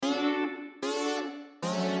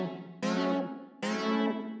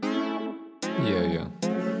Yeah.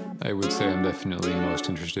 I would say I'm definitely most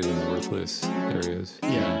interested in the worthless areas.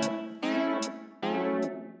 Yeah.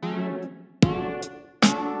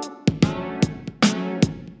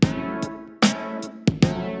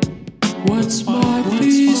 What's my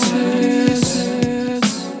thesis?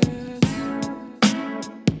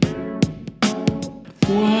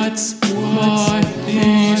 What's my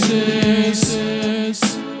thesis?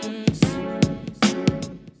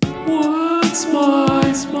 What's my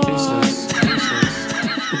thesis?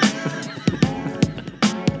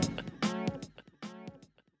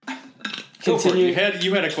 Go for it. Continue.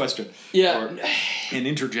 You had a question. Yeah. Or an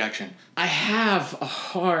interjection. I have a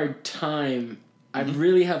hard time. I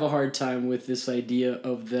really have a hard time with this idea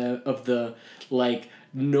of the like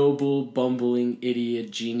noble bumbling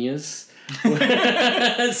idiot genius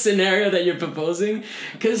scenario that you're proposing,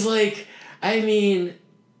 because like I mean,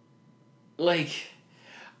 like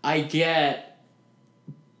I get.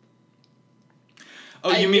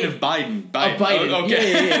 Oh, you mean of Biden? Of Biden. Oh,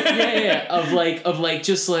 okay. Yeah. Of like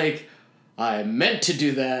just like. I meant to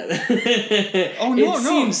do that. Oh, no, it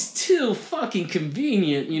seems too fucking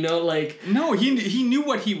convenient, you know, like... No, he knew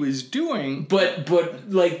what he was doing. But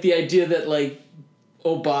like, the idea that, like,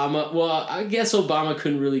 Obama... Well, I guess Obama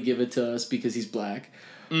couldn't really give it to us because he's black.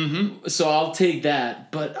 Mm-hmm. So I'll take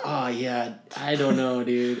that. But, yeah, I don't know,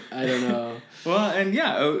 dude. I don't know. Well, and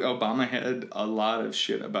yeah, Obama had a lot of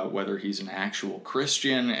shit about whether he's an actual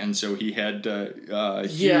Christian, and so he had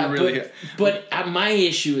but my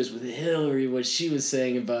issue is with Hillary, what she was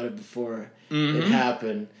saying about it before it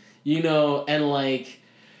happened, you know, and like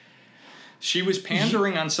she was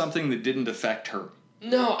pandering on something that didn't affect her.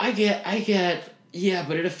 No, I get, yeah,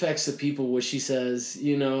 but it affects the people. What she says,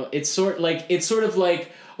 you know, it's sort of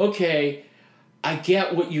like, okay, I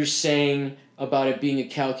get what you're saying about it being a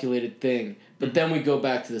calculated thing. But then we go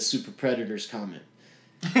back to the super predators comment.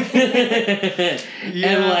 And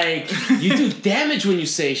like, you do damage when you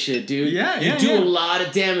say shit, dude. You do a lot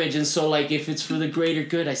of damage, and so like, if it's for the greater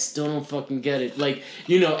good, I still don't fucking get it. Like,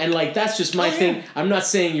 you know, and like, that's just my thing. Yeah. I'm not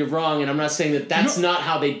saying you're wrong, and I'm not saying that that's not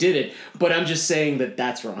how they did it, but I'm just saying that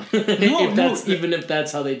that's wrong. Even if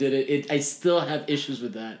that's how they did it, I still have issues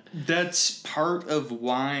with that. That's part of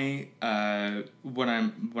why what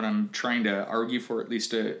I'm trying to argue for, at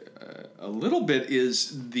least a little bit,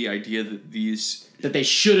 is the idea that they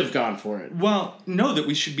should have gone for it. Well, no, that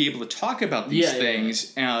we should be able to talk about these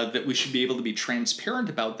things, that we should be able to be transparent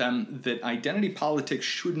about them, that identity politics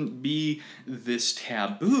shouldn't be this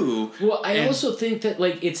taboo. Well, I also think that,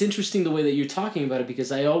 like, it's interesting the way that you're talking about it,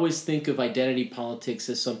 because I always think of identity politics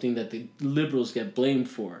as something that the liberals get blamed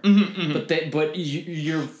for. But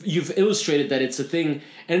you've illustrated that it's a thing,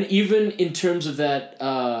 and even in terms of that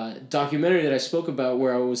documentary that I spoke about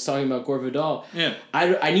where I was talking about Gore Vidal,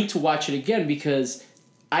 I need to watch it again, because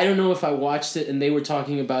I don't know if I watched it and they were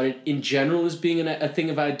talking about it in general as being a thing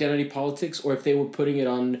of identity politics, or if they were putting it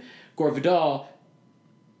on Gore Vidal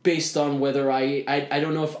based on whether I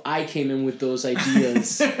don't know if I came in with those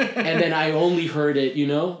ideas and then I only heard it, you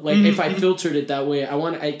know? Like, if I filtered it that way,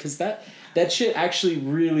 because that shit actually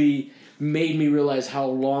really made me realize how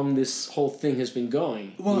long this whole thing has been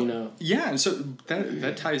going, you know? Yeah, and so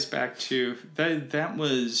that ties back to... That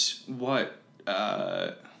was what...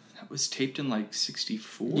 was taped in like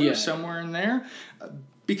 64 somewhere in there,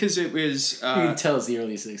 because it was you can tell it's the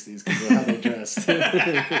early 60s because of how they dressed.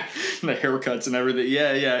 The haircuts and everything.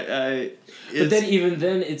 But then even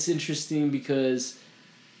then it's interesting because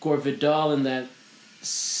Gore Vidal in that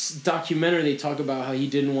documentary, they talk about how he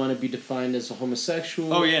didn't want to be defined as a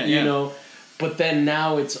homosexual. You know. But then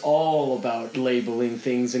now it's all about labeling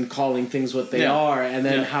things and calling things what they are, and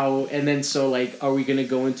then so like, are we gonna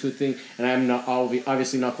go into a thing? And I'm not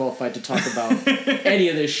obviously not qualified to talk about any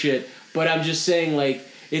of this shit, but I'm just saying, like,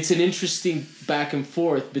 it's an interesting back and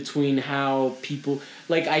forth between how people,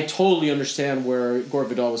 like, I totally understand where Gore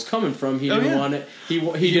Vidal was coming from. He didn't want it. He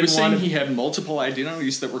didn't want to. He had multiple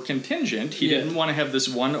identities that were contingent. He didn't want to have this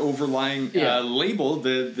one overlying label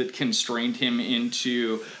that constrained him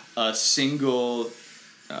into a single,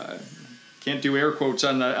 can't do air quotes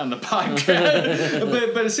on the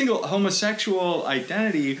podcast, but a single homosexual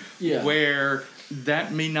identity where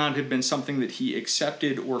that may not have been something that he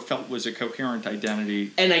accepted or felt was a coherent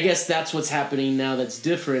identity. And I guess that's what's happening now that's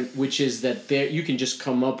different, which is that you can just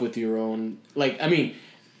come up with your own, like, I mean,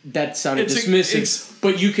 that sounded dismissive,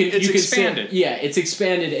 but you can expanded. It's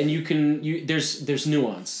expanded, and there's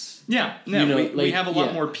nuance. Yeah, no, you know, we have a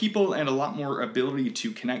lot more people and a lot more ability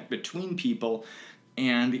to connect between people,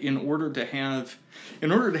 and in order to have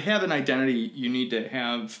an identity, you need to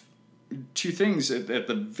have two things. At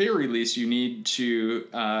the very least, you need to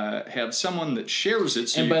have someone that shares it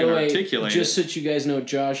so and you by can the way, articulate just it. so that you guys know,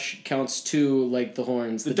 Josh counts 2 like the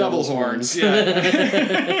horns. The devil's horns.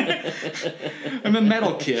 Yeah. I'm a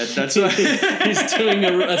metal kid. That's what He's doing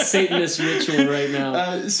a Satanist ritual right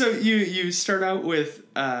now. so you start out with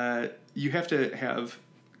you have to have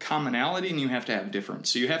commonality and you have to have difference.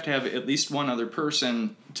 So you have to have at least one other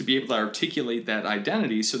person to be able to articulate that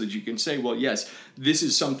identity so that you can say, well, yes, this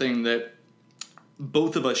is something that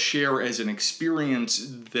both of us share as an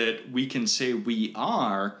experience that we can say we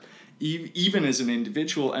are, even as an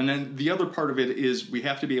individual. And then the other part of it is we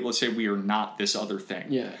have to be able to say we are not this other thing.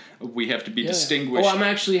 Yeah. We have to be distinguished. Oh, I'm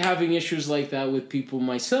actually having issues like that with people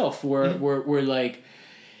myself where we're like,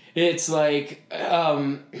 it's like,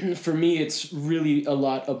 for me, it's really a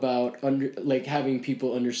lot about having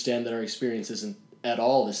people understand that our experience isn't at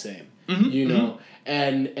all the same, you know,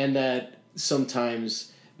 and that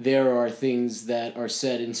sometimes there are things that are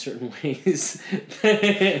said in certain ways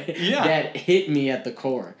that hit me at the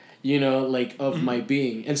core, you know, like of my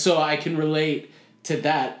being. And so I can relate to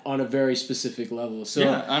that on a very specific level. So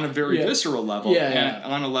on a very visceral level. Yeah.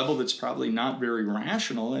 On a level that's probably not very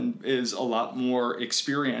rational and is a lot more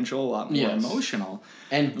experiential, a lot more emotional.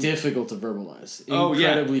 And difficult to verbalize. Oh,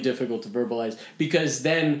 Incredibly difficult to verbalize. Because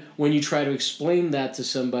then when you try to explain that to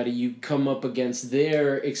somebody, you come up against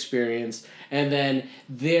their experience and then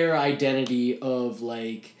their identity of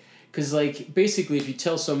like... Because, like, basically, if you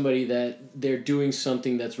tell somebody that they're doing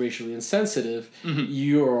something that's racially insensitive,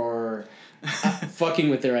 you're fucking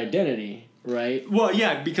with their identity, right? Well,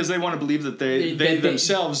 yeah, because they want to believe that they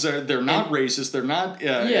themselves they're not racist. They're not.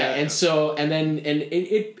 It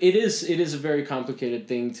is a very complicated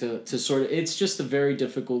thing to sort of. It's just a very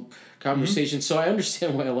difficult conversation. So I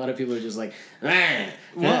understand why a lot of people are just like, I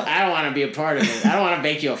don't want to be a part of it. I don't want to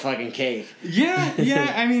bake you a fucking cake.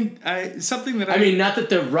 Yeah. I mean, something that I mean, not that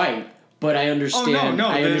they're right. But I understand. Oh, no,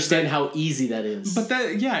 I understand how easy that is. But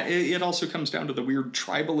it also comes down to the weird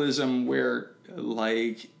tribalism where,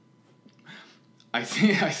 like, I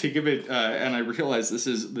think of it, and I realize this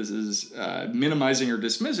is minimizing or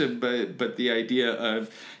dismissive, but the idea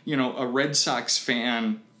of, you know, a Red Sox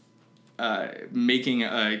fan making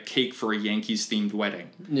a cake for a Yankees-themed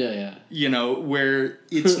wedding. Yeah. You know, where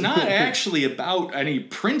it's not actually about any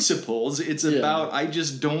principles. It's about, I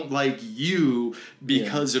just don't like you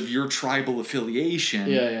because of your tribal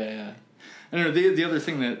affiliation. Yeah. I don't know, the other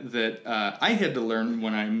thing that I had to learn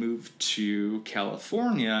when I moved to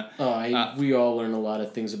California... we all learn a lot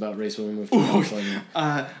of things about race when we moved to California.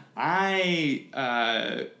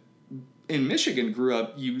 I, in Michigan, grew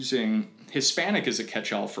up using Hispanic as a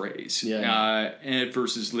catch-all phrase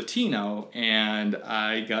versus Latino, and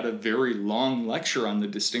I got a very long lecture on the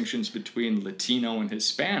distinctions between Latino and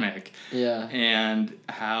Hispanic, and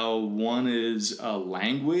how one is a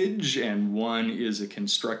language and one is a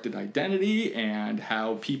constructed identity, and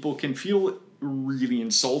how people can feel really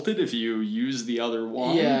insulted if you use the other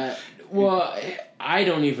one. Yeah. Well, I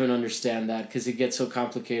don't even understand that because it gets so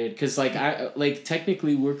complicated. Because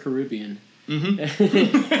technically we're Caribbean. So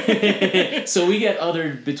we get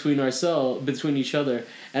othered between each other,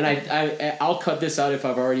 and I'll cut this out if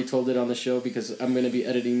I've already told it on the show because I'm going to be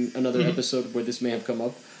editing another episode where this may have come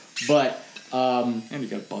up, but and you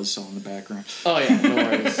got a buzzsaw in the background. Oh yeah, no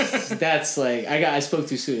worries. That's like I spoke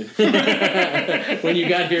too soon. When you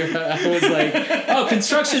got here, I was like, "Oh,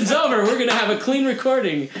 construction's over. We're gonna have a clean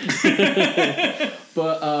recording."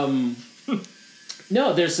 But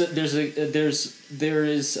no, there is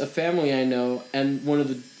a family I know, and one of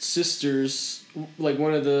the sisters, like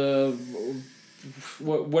one of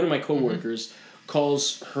my coworkers,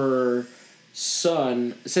 calls her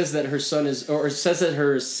son, says that her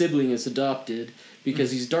sibling is adopted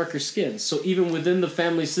because he's darker skinned. So even within the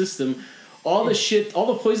family system, all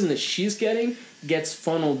the poison that she's getting gets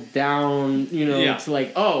funneled down, to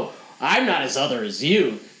like, oh, I'm not as other as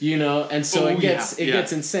you, and so it gets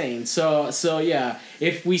insane. So yeah,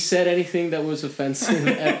 if we said anything that was offensive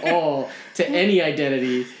at all to any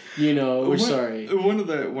identity, we're sorry. One of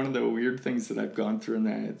the weird things that I've gone through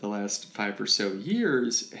in the last 5 or so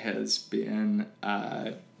years has been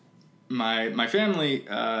my family.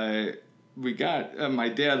 We got my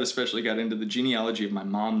dad especially got into the genealogy of my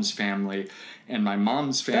mom's family, and my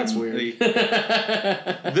mom's family. That's weird.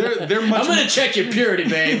 They're much. I'm gonna check your purity,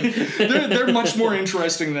 babe. they're much more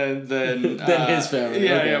interesting than his family.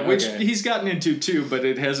 Which he's gotten into too, but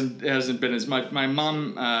it hasn't been as much. My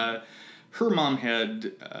mom. Her mom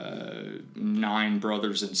had 9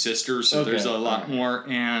 brothers and sisters, so there's a lot more.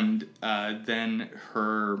 And then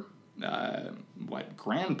her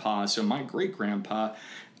grandpa, so my great-grandpa,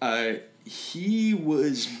 he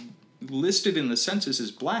was listed in the census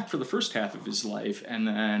as black for the first half of his life, and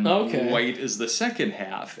then white is the second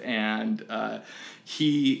half. And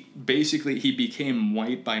he became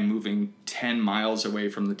white by moving 10 miles away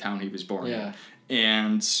from the town he was born in.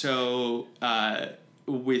 And so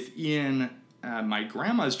within my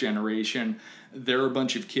grandma's generation, there are a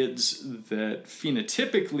bunch of kids that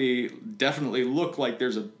phenotypically definitely look like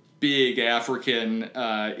there's a big African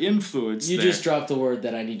influence. You just dropped the word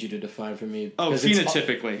that I need you to define for me. Oh,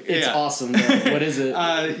 phenotypically. It's awesome, though. What is it?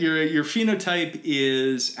 Your phenotype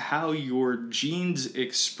is how your genes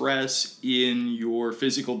express in your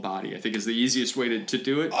physical body, I think is the easiest way to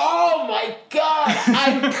do it. Oh my God!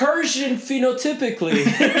 I'm Persian phenotypically.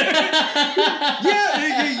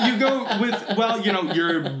 Yeah, you go with,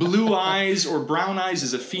 your blue eyes or brown eyes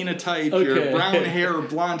is a phenotype. Okay. Your brown hair or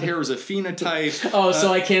blonde hair is a phenotype. Oh,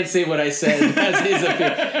 so I can't say what I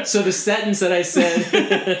said. So the sentence that I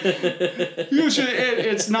said. Usually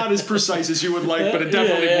it's not as precise as you would like, but it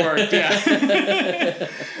definitely worked. Yeah.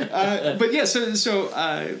 But yeah,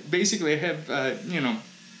 so basically I have,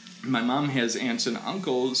 my mom has aunts and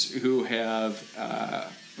uncles who have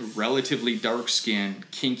relatively dark skin,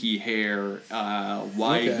 kinky hair,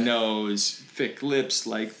 wide nose, thick lips,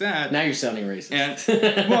 like that. Now you're sounding racist.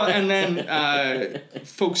 And then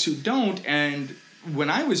folks who don't. And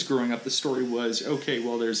when I was growing up, the story was,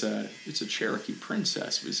 it's a Cherokee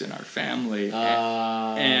princess was in our family,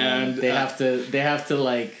 and they have to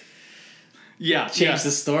change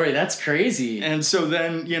the story. That's crazy. And so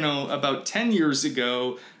then, about 10 years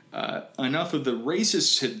ago, enough of the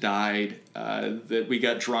racists had died that we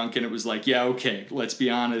got drunk, and it was like, let's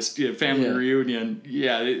be honest, family reunion,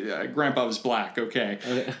 Grandpa was black,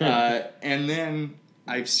 and then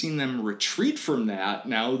I've seen them retreat from that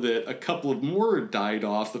now that a couple of more died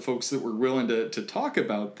off, the folks that were willing to talk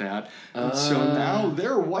about that. And so now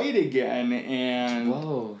they're white again, and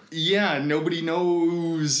nobody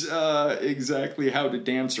knows exactly how to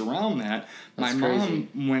dance around that. That's my mom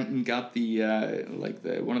went and got the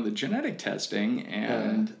one of the genetic testing,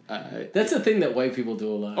 and that's a thing that white people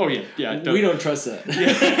do a lot. Oh yeah. We don't trust that.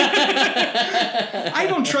 Yeah. I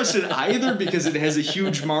don't trust it either because it has a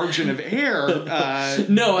huge margin of error.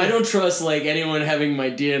 No, I don't trust anyone having my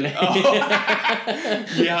DNA.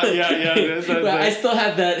 Yeah. I still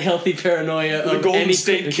have that healthy paranoia the of Golden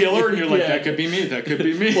State Killer, and you're like, that could be me. That could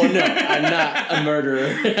be me. Well, no, I'm not a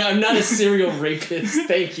murderer. I'm not a serial rapist.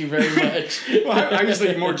 Thank you very much. Well, I was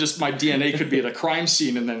thinking more just my DNA could be at a crime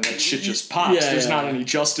scene, and then that shit just pops. There's not any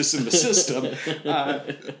justice in the system.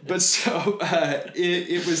 But so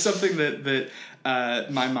it was something that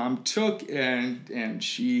my mom took, and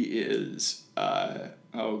she is.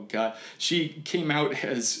 She came out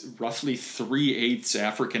as roughly 3/8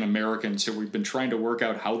 African American, so we've been trying to work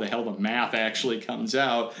out how the hell the math actually comes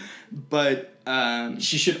out. But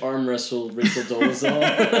she should arm wrestle Rachel Dolezal.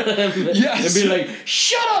 Yes. And be like,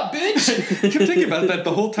 "Shut up, bitch!" I kept thinking about that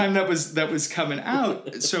the whole time that was coming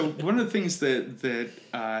out. So one of the things that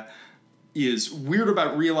is weird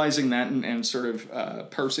about realizing that and sort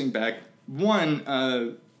of parsing back,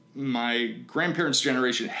 one, my grandparents'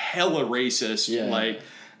 generation, hella racist.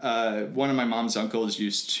 One of my mom's uncles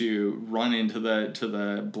used to run into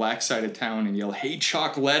the black side of town and yell, "Hey,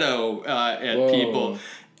 Chocolatto," at people,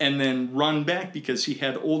 and then run back because he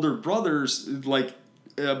had older brothers.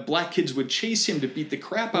 Black kids would chase him to beat the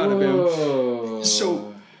crap out of him.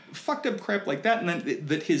 So fucked up crap like that, and then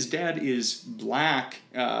that his dad is black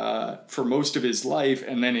for most of his life,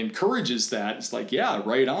 and then encourages that. It's like, yeah,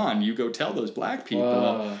 right on, you go tell those black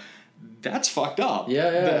people. That's fucked up.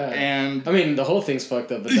 And I mean, the whole thing's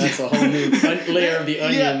fucked up, but that's a whole new layer of the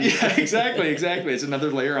onion. Yeah, exactly. It's another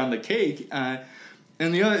layer on the cake.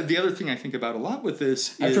 And the other thing I think about a lot with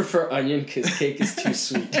this is... I prefer onion because cake is too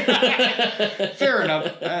sweet. Fair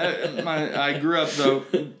enough. I grew up, though,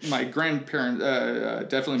 my grandparents,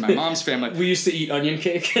 definitely my mom's family... We used to eat onion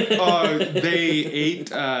cake? They ate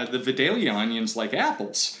the Vidalia onions like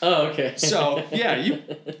apples. Oh, okay. So, yeah, you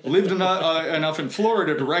lived enough in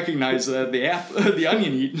Florida to recognize the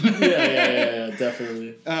onion eating. Yeah,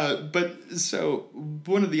 definitely. But, so,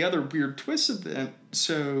 one of the other weird twists of that,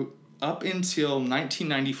 so... Up until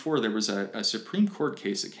 1994, there was a Supreme Court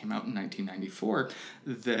case that came out in 1994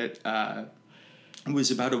 that was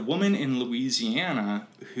about a woman in Louisiana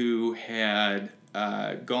who had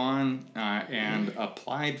gone and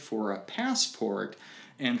applied for a passport,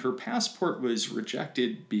 and her passport was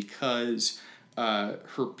rejected because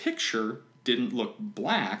her picture didn't look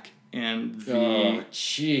black. And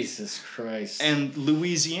Jesus Christ. And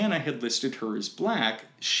Louisiana had listed her as black.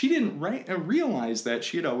 She didn't realize that.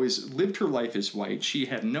 She had always lived her life as white. She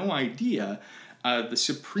had no idea. The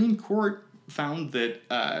Supreme Court found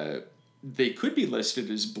that they could be listed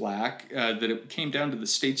as black, that it came down to the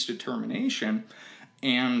state's determination.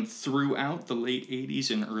 And throughout the late 80s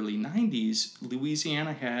and early 90s,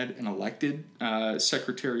 Louisiana had an elected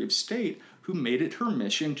Secretary of State who made it her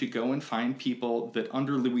mission to go and find people that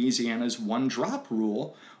under Louisiana's one-drop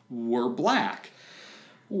rule were black.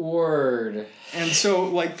 Word. And so,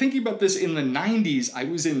 like, thinking about this in the 90s, I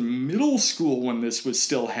was in middle school when this was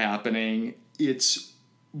still happening. It's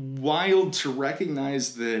wild to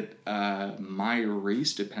recognize that my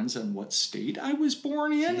race depends on what state I was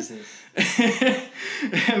born in.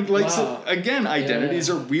 And, like, wow. So, again, identities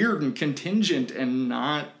are weird and contingent and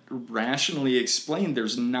not rationally explained.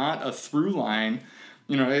 There's not a through line.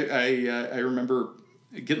 You know, I remember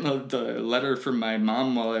getting the letter from my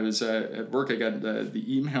mom while I was at work. I got the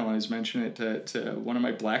email. I was mentioning it to one of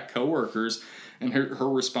my black coworkers, and her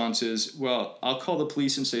response is, "Well, I'll call the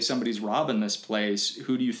police and say somebody's robbing this place.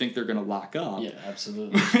 Who do you think they're going to lock up?" Yeah,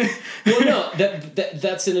 absolutely. Well, no,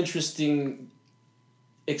 that's an interesting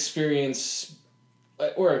experience,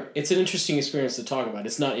 or it's an interesting experience to talk about.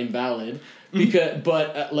 It's not invalid. Because,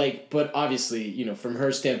 but obviously, you know, from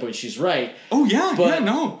her standpoint, she's right. Oh yeah,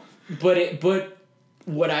 no. But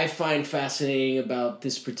what I find fascinating about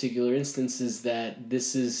this particular instance is that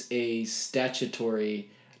this is a statutory,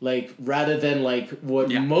 like, rather than like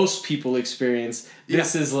what most people experience.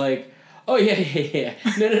 This is like, oh yeah.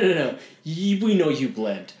 No. We know you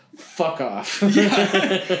blend. Fuck off.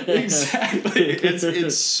 Yeah, exactly.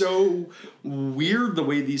 It's so weird the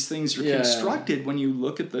way these things are constructed when you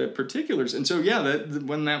look at the particulars. And so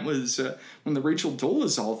when the Rachel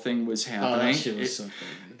Dolezal thing was happening, that shit was so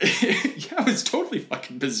funny. It was totally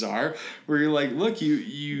fucking bizarre. Where you're like, look,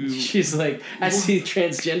 you. She's like, I see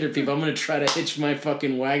transgender people. I'm gonna try to hitch my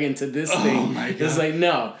fucking wagon to this thing. Oh my God. It's like,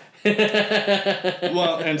 no.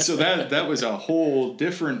 Well, and so that was a whole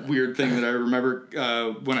different weird thing that I remember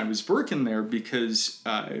when I was working there, because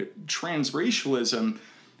transracialism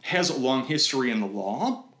has a long history in the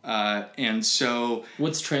law, and so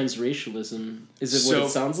what's transracialism? Is it what it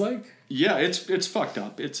sounds like? Yeah, it's fucked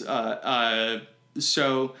up. It's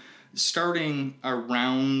so starting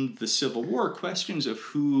around the Civil War, questions of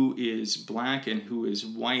who is black and who is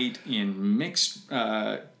white in mixed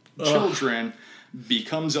children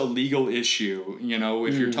becomes a legal issue. You know,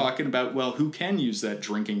 if you're talking about, well, who can use that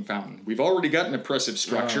drinking fountain? We've already got an oppressive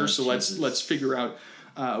structure, so let's figure out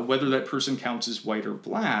whether that person counts as white or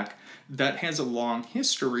black. That has a long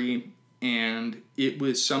history, and it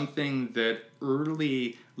was something that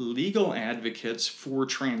early legal advocates for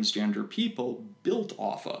transgender people built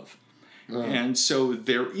off of. And so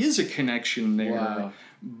there is a connection there,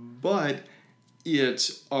 but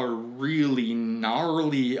it's a really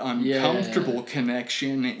gnarly, uncomfortable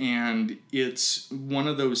connection, and it's one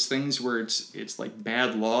of those things where it's like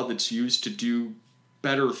bad law that's used to do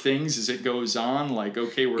better things as it goes on. Like,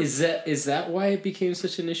 okay, is that why it became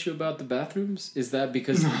such an issue about the bathrooms? Is that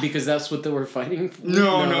because that's what they were fighting for?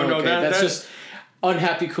 No. Okay. That's just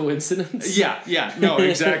unhappy coincidence. Yeah. No,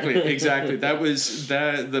 exactly. That was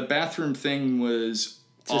the bathroom thing was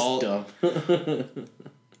just all dumb.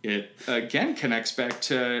 It again connects back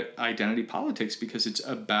to identity politics, because it's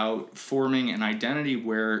about forming an identity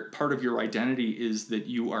where part of your identity is that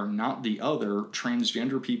you are not the other.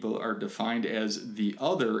 Transgender people are defined as the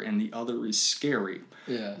other, and the other is scary.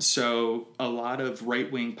 Yeah. So a lot of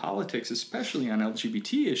right-wing politics, especially on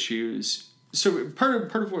LGBT issues. So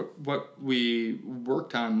part of what we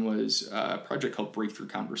worked on was a project called Breakthrough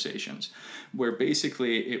Conversations, where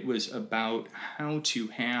basically it was about how to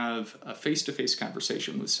have a face-to-face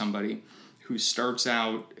conversation with somebody who starts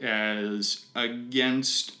out as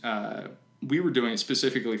against, we were doing it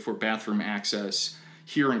specifically for bathroom access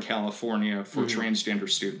here in California for transgender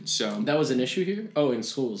students. So that was an issue here? Oh, in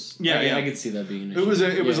schools. I could see that being an issue.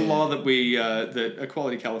 It was a law that that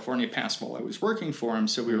Equality California passed while I was working for them.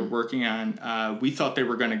 So we were working on, we thought they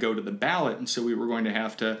were going to go to the ballot, and so we were going to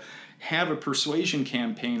have a persuasion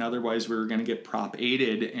campaign, otherwise we were going to get Prop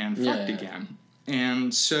 8'd and fucked again.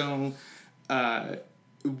 And so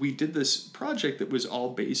we did this project that was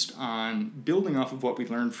all based on building off of what we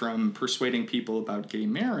learned from persuading people about gay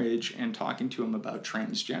marriage and talking to them about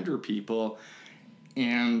transgender people.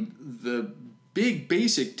 And the big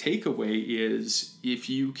basic takeaway is,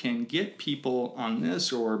 if you can get people on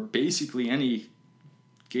this, or basically any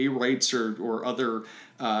gay rights or other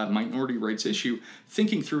minority rights issue,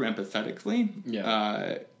 thinking through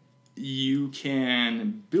empathetically, you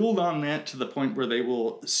can build on that to the point where they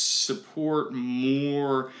will support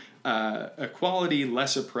more equality,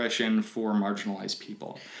 less oppression for marginalized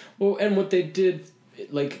people. Well, and what they did,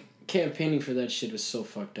 like, campaigning for that shit was so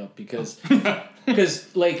fucked up because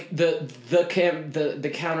like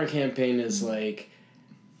the counter campaign is like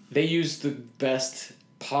they use the best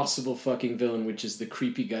possible fucking villain, which is the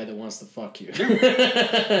creepy guy that wants to fuck you.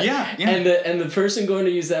 Yeah. And the person going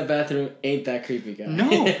to use that bathroom ain't that creepy guy. No.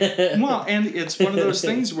 Well, and it's one of those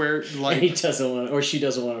things where like he doesn't want or she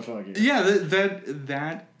doesn't want to fuck you. Yeah,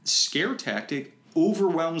 that scare tactic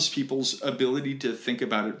overwhelms people's ability to think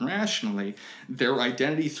about it rationally. Their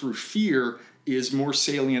identity through fear is more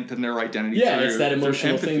salient than their identity through it's that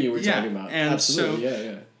emotional thing you were talking about. And absolutely.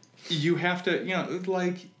 so you have to,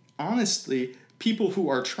 like, honestly, people who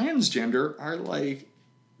are transgender are like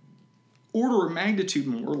order of magnitude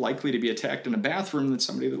more likely to be attacked in a bathroom than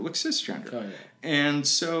somebody that looks cisgender. Oh, yeah. And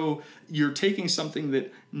so you're taking something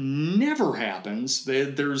that never happens.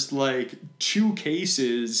 There's like 2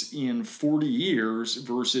 cases in 40 years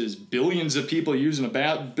versus billions of people using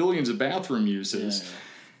billions of bathroom uses. Yeah.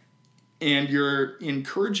 And you're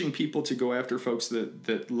encouraging people to go after folks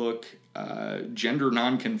that look gender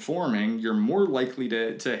non-conforming. You're more likely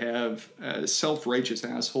to have self-righteous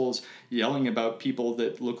assholes yelling about people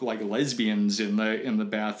that look like lesbians in the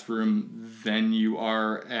bathroom than you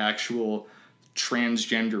are actual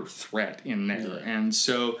transgender threat in there. Yeah. And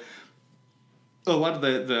so a lot of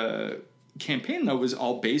the campaign, though, was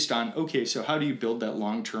all based on, okay, so how do you build that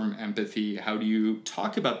long-term empathy? How do you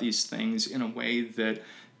talk about these things in a way that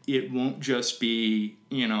it won't just be,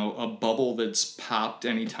 a bubble that's popped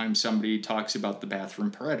anytime somebody talks about the bathroom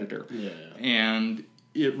predator. Yeah. And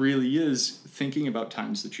it really is thinking about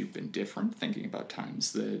times that you've been different, thinking about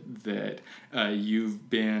times that you've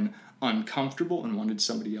been uncomfortable and wanted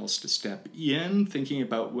somebody else to step in, thinking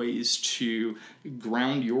about ways to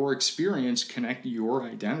ground your experience, connect your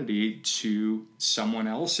identity to someone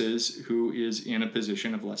else's who is in a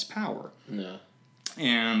position of less power. Yeah.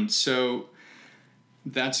 And so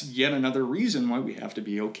that's yet another reason why we have to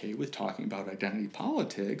be okay with talking about identity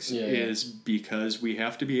politics, is because we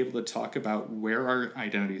have to be able to talk about where our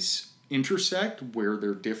identities intersect, where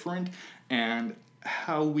they're different, and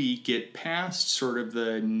how we get past sort of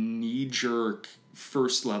the knee-jerk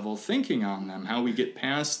first-level thinking on them, how we get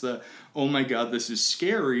past the, oh my God, this is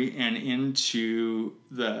scary, and into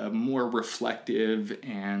the more reflective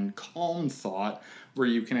and calm thought where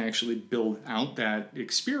you can actually build out that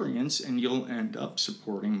experience and you'll end up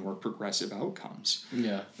supporting more progressive outcomes.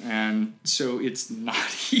 Yeah. And so it's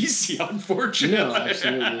not easy, unfortunately. No,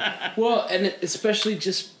 absolutely. Well, and especially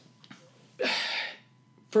just,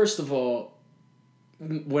 first of all,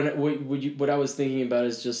 what I was thinking about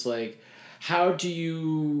is just like, how do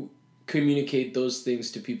you communicate those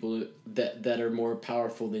things to people that are more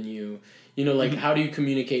powerful than you? Like, how do you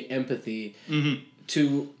communicate empathy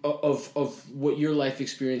of what your life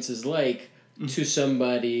experience is like to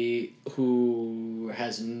somebody who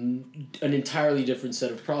has an entirely different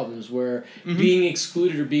set of problems, where being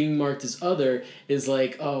excluded or being marked as other is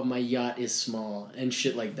like, oh, my yacht is small and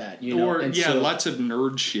shit like that, Or, and lots of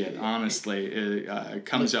nerd shit, honestly,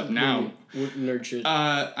 comes up now. Nerd shit.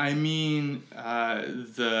 I mean,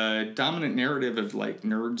 the dominant narrative of like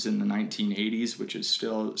nerds in the 1980s, which is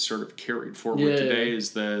still sort of carried forward today,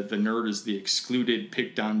 is the nerd is the excluded,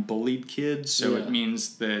 picked on, bullied kid. So it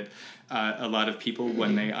means that a lot of people,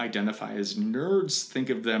 when they identify as nerds, think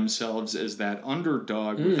of themselves as that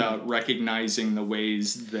underdog without recognizing the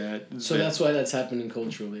ways that. So that's why that's happening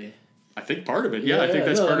culturally. I think part of it, I think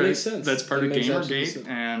that's part of makes sense. That's part of Gamergate,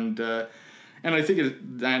 sense. And I think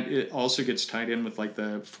it also gets tied in with like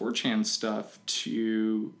the 4chan stuff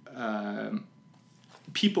to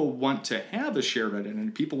people want to have a shared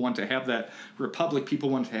identity. People want to have that republic. People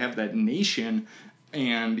want to have that nation.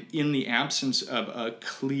 And in the absence of a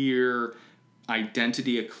clear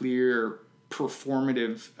identity, a clear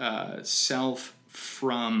performative self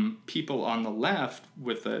from people on the left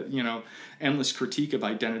with a endless critique of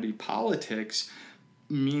identity politics,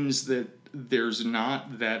 means that there's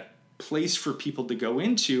not that place for people to go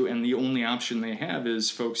into, and the only option they have is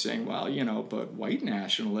folks saying, well, but white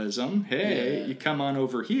nationalism, hey, you come on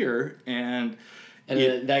over here, and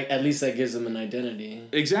that at least that gives them an identity.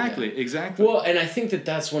 Exactly. Well, and I think that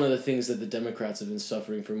that's one of the things that the Democrats have been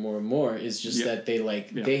suffering from more and more, is just that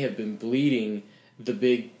they have been bleeding the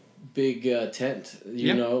big tent,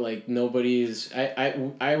 like nobody's.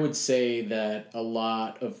 I would say that a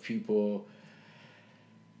lot of people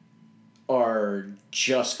are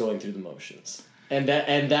just going through the motions, and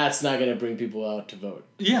that's not going to bring people out to vote.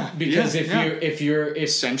 Yeah, because if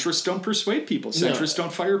centrists don't persuade people, centrists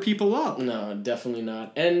don't fire people up. No, definitely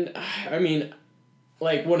not. And I mean,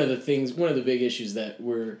 like one of the big issues that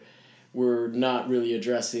we're we're not really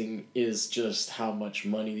addressing is just how much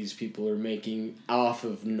money these people are making off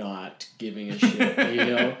of not giving a shit, you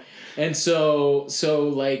know? And so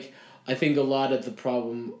like, I think a lot of the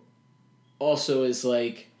problem also is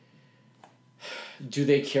like, do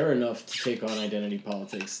they care enough to take on identity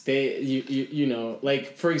politics? You know,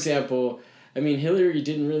 like, for example, I mean, Hillary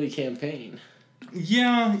didn't really campaign.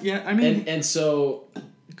 Yeah, I mean... And so...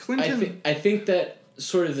 Clinton... I think that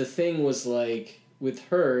sort of the thing was, like, with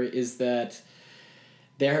her, is that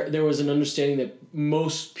there was an understanding that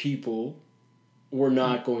most people were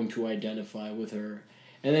not going to identify with her.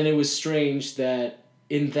 And then it was strange that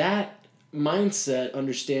in that mindset,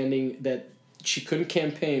 understanding that she couldn't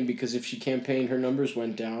campaign because if she campaigned, her numbers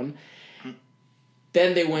went down.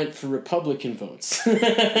 Then they went for Republican votes.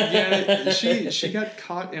 Yeah, she got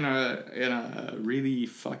caught in a really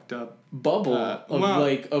fucked up bubble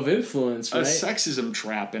of influence, right? A sexism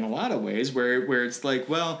trap in a lot of ways, where it's like,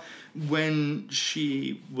 well, when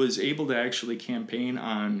she was able to actually campaign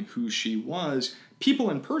on who she was, people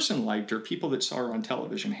in person liked her. People that saw her on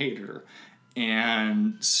television hated her,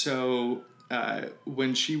 and so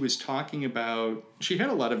when she was talking about, she had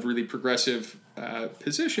a lot of really progressive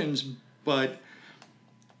positions, but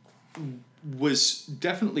was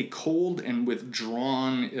definitely cold and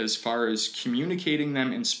withdrawn as far as communicating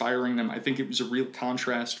them, inspiring them. I think it was a real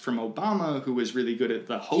contrast from Obama, who was really good at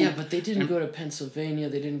the hope. Yeah, but they didn't go to Pennsylvania.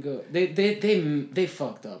 They didn't go. They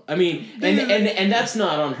fucked up. I mean, and that's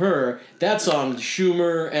not on her. That's on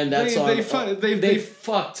Schumer, and that's they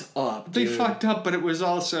fucked up. They fucked up, but it was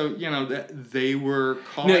also, you know, that they were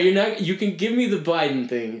caught. No, you're not. You can give me the Biden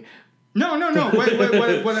thing. No.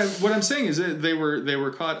 Wait. What I'm saying is that they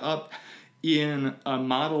were caught up in a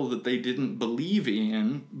model that they didn't believe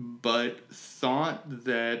in, but thought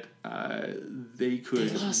that they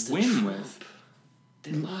could win with.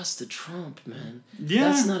 They lost to Trump, man. Yeah.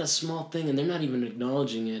 That's not a small thing, and they're not even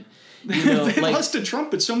acknowledging it. You know, they lost to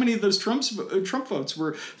Trump, but so many of those Trump votes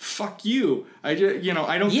were "fuck you." I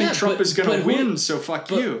don't think Trump is going to win, so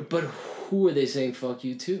fuck you. But who are they saying "fuck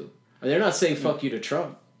you" to? They're not saying "fuck you" to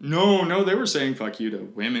Trump. No, they were saying "fuck you" to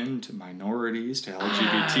women, to minorities, to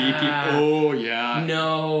LGBT people. Oh yeah.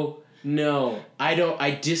 No,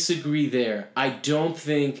 I disagree there. I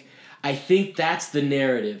think that's the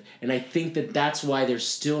narrative, and I think that's why they're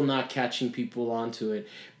still not catching people onto it,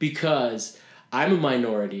 because I'm a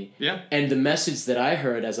minority. Yeah. And the message that I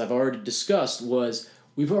heard, as I've already discussed, was,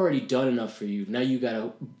 we've already done enough for you. Now you got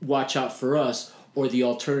to watch out for us, or the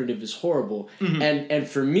alternative is horrible. Mm-hmm. And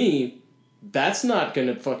for me, that's not going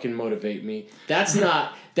to fucking motivate me. That's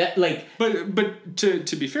not that, like. But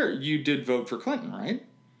to be fair, you did vote for Clinton, right?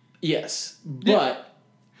 Yes, but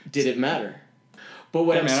did it matter? But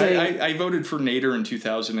what I'm saying, I voted for Nader in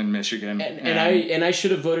 2000 in Michigan, and I should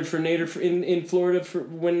have voted for Nader in Florida for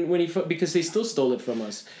when he because they still stole it from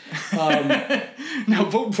us. Now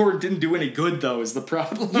voting for it didn't do any good, though, is the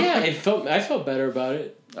problem. Yeah, I felt better about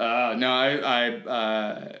it.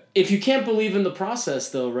 No, if you can't believe in the process,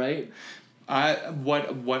 though, right?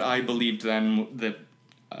 What I believed then that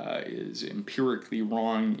is empirically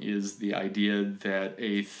wrong is the idea that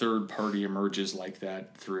a third party emerges like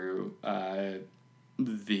that through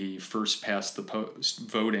the first past the post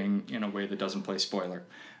voting in a way that doesn't play spoiler.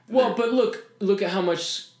 Well, but look at how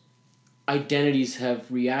much identities have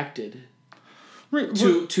reacted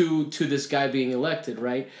to this guy being elected,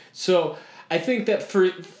 right? So I think that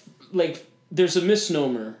there's a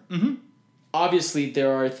misnomer. Mm-hmm. Obviously,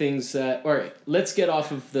 there are things that. All right, let's get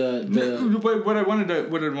off of the. What I wanted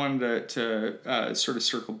to sort of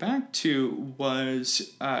circle back to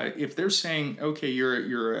was if they're saying, okay,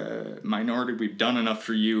 you're a minority, we've done enough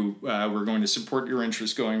for you, we're going to support your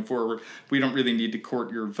interests going forward, we don't really need to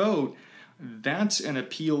court your vote. That's an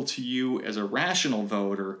appeal to you as a rational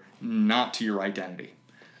voter, not to your identity.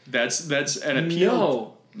 That's an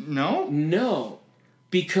appeal. No.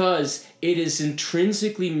 Because it is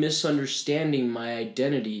intrinsically misunderstanding my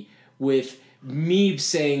identity with me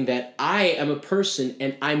saying that I am a person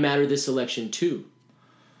and I matter this election too.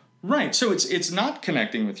 Right. So it's not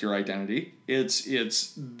connecting with your identity. It's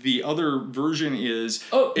the other version is.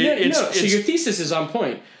 Oh no. So your thesis is on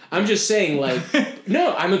point. I'm just saying, like,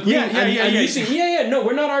 no, I'm agreeing. No,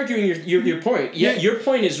 we're not arguing your point. Yeah, your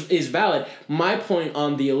point is valid. My point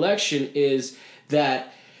on the election is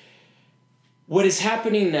that what is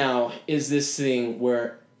happening now is this thing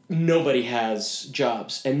where nobody has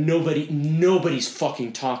jobs and nobody's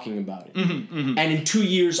fucking talking about it. Mm-hmm, mm-hmm. And in 2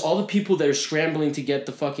 years, all the people that are scrambling to get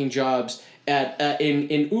the fucking jobs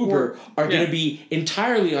in Uber are going to be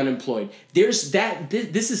entirely unemployed. There's that.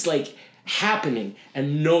 This is like happening,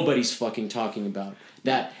 and nobody's fucking talking about.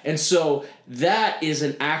 And so that is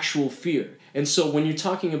an actual fear. And so when you're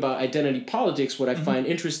talking about identity politics, what I find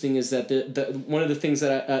interesting is that the one of the things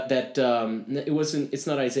that it's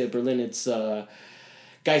not Isaiah Berlin, it's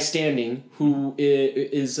Guy Standing, who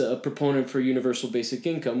is a proponent for universal basic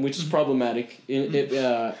income, which is problematic in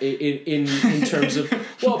terms of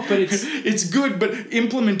but it's good, but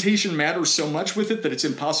implementation matters so much with it that it's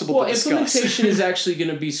impossible to discuss. Implementation is actually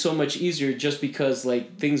going to be so much easier just because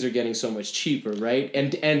like things are getting so much cheaper, right?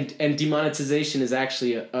 And demonetization is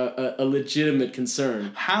actually a legitimate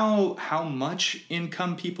concern. How much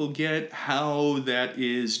income people get, how that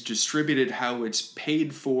is distributed, how it's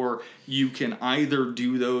paid for. You can either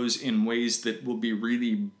do those in ways that will be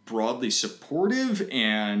really broadly supportive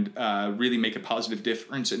and really make a positive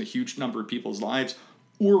difference in a huge number of people's lives,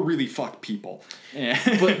 or really fuck people.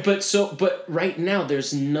 But right now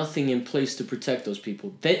there's nothing in place to protect those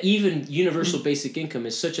people. That even universal basic income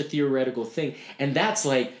is such a theoretical thing, and that's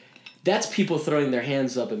people throwing their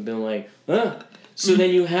hands up and being like, So then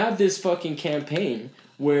you have this fucking campaign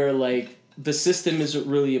where like the system isn't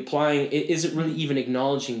really applying, it isn't really even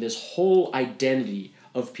acknowledging this whole identity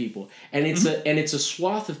of people, and it's a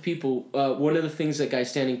swath of people. One of the things that Guy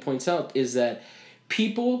Standing points out is that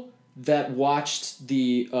people that watched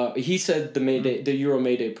he said the Euro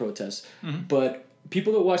May Day protests, but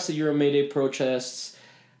people that watched the Euro May Day protests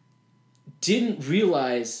didn't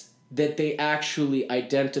realize that they actually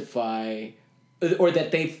identify, or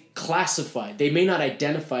that they've classified. They may not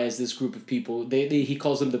identify as this group of people. He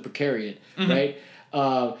calls them the precariat, right?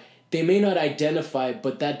 They may not identify,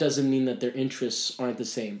 but that doesn't mean that their interests aren't the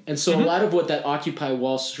same. And so a lot of what that Occupy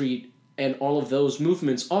Wall Street and all of those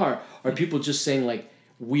movements are people just saying like,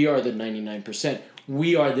 we are the 99%.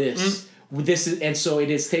 We are this. This is, and so it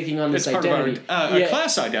is taking on this identity. A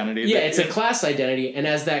class identity. Yeah, it's a class identity, and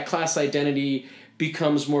as that class identity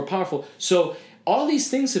becomes more powerful, so all these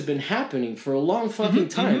things have been happening for a long fucking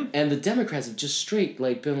time, and the Democrats have just straight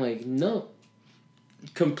like been like, no,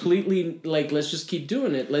 completely like, let's just keep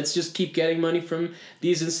doing it. Let's just keep getting money from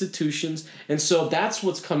these institutions, and so that's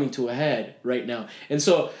what's coming to a head right now. And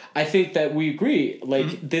so I think that we agree.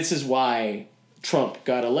 Like this is why Trump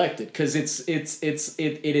got elected, because it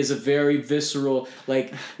is a very visceral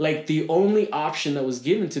like the only option that was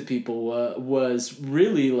given to people was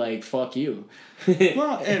really like, fuck you.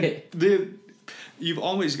 Well, and you've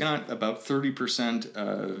always got about 30%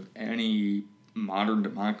 of any modern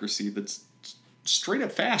democracy that's straight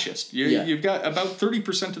up fascist. You've got about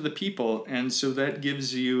 30% of the people, and so that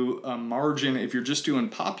gives you a margin if you're just doing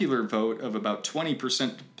popular vote of about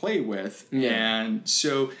 20% to play with. And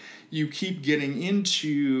so you keep getting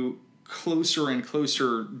into closer and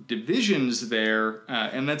closer divisions there,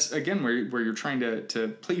 and that's again where you're trying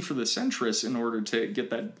to play for the centrists in order to get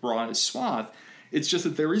that broadest swath. It's just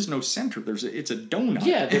that there is no center. It's a donut.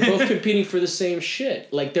 Yeah, they're both competing for the same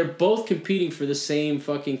shit. Like they're both competing for the same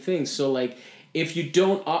fucking thing. So like, if you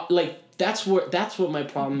don't that's what my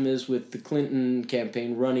problem is with the Clinton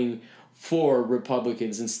campaign running for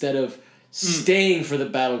Republicans instead of staying for the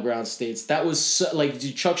battleground states. That was like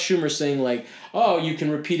Chuck Schumer saying like, oh, you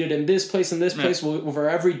can repeat it in this place and this place. Well, for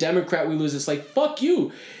every Democrat we lose, it's like, fuck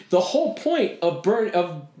you. The whole point of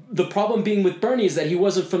the problem being with Bernie is that he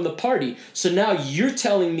wasn't from the party. So now you're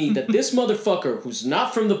telling me that this motherfucker who's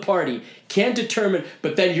not from the party can determine,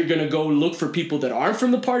 but then you're going to go look for people that aren't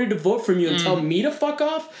from the party to vote for you and tell me to fuck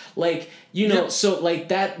off? Like, so like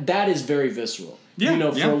that is very visceral. For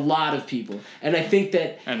a lot of people. And I think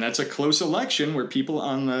that... And that's a close election where people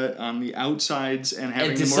on the outsides and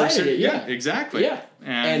having the more... Yeah, exactly. Yeah.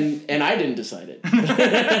 And I didn't decide it.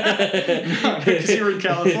 No, because you were in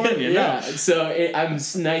California. Yeah, so I'm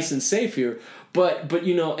nice and safe here. But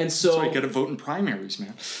and so... That's why you got to vote in primaries,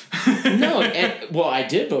 man. No, I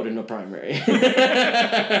did vote in a primary.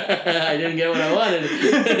 I didn't get what I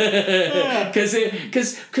wanted.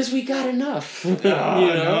 Because we got enough.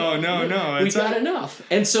 No. We got enough.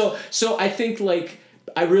 And so I think, like,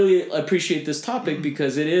 I really appreciate this topic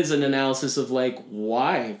because it is an analysis of, like,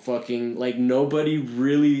 why fucking, like, nobody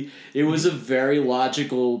really... It was a very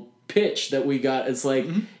logical pitch that we got. It's like,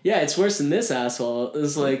 yeah, it's worse than this asshole.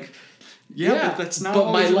 It's like... Yeah, but that's not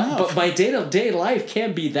always enough. But my day-to-day life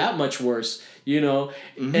can't be that much worse, and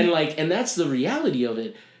that's the reality of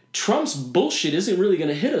it. Trump's bullshit isn't really going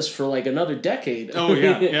to hit us for like another decade. Oh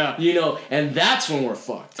yeah. And that's when we're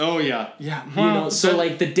fucked. Oh yeah. Well, so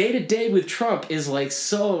like the day-to-day with Trump is like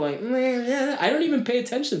so like I don't even pay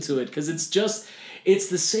attention to it because it's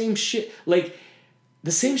the same shit. Like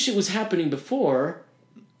the same shit was happening before,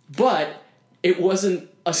 but it wasn't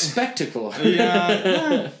a spectacle.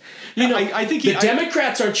 Yeah. I think the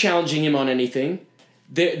Democrats aren't challenging him on anything.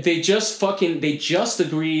 They just greenlit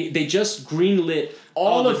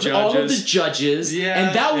all of the judges,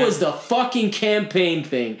 and that was the fucking campaign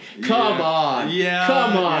thing. Come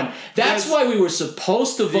on. That's why we were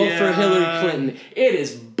supposed to vote for Hillary Clinton. It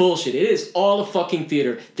is bullshit. It is all a fucking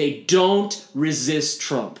theater. They don't resist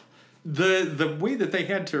Trump. The way that they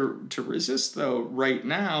had to resist, though, right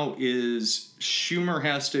now is Schumer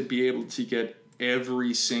has to be able to get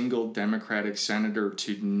every single Democratic senator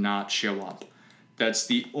to not show up. That's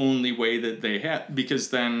the only way that they have,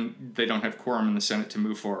 because then they don't have quorum in the Senate to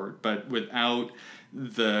move forward. But without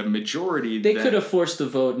the majority, they could have forced the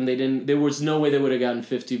vote, and they didn't. There was no way they would have gotten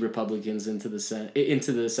 50 Republicans into the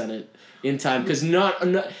Senate in time, because not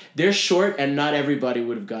they're short, and not everybody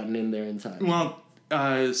would have gotten in there in time. Well,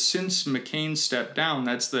 since McCain stepped down,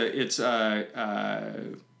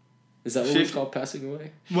 Is that what we call passing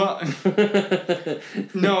away? Well,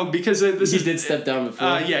 no, because he did step down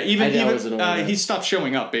before. He stopped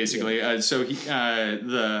showing up basically. Yeah.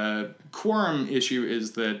 The quorum issue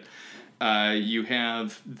is that you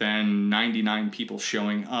have then 99 people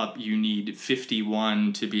showing up. You need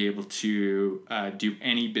 51 to be able to do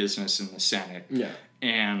any business in the Senate. Yeah,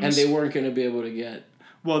 and they weren't going to be able to get.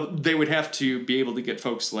 Well, they would have to be able to get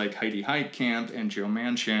folks like Heidi Heitkamp and Joe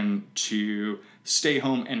Manchin to stay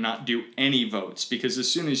home and not do any votes, because as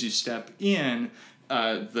soon as you step in,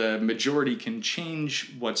 the majority can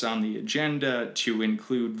change what's on the agenda to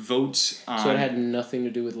include votes on... So it had nothing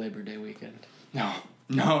to do with Labor Day weekend? No,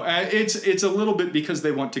 it's a little bit because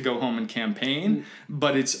they want to go home and campaign,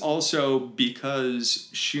 but it's also because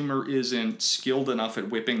Schumer isn't skilled enough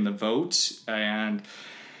at whipping the votes, and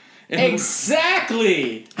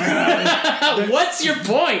exactly! What's your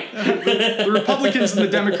point? The Republicans and the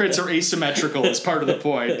Democrats are asymmetrical is part of the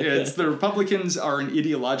point. It's the Republicans are an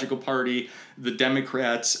ideological party. The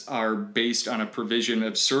Democrats are based on a provision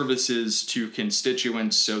of services to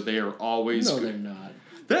constituents, so they are always... No, they're not.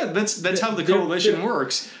 That's how the coalition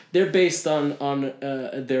works. They're based on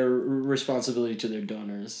their responsibility to their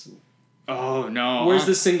donors. Oh, no. Where's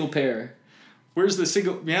the single payer? Where's the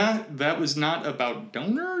single... Yeah, that was not about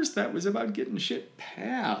donors. That was about getting shit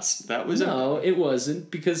passed. It wasn't,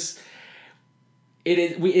 because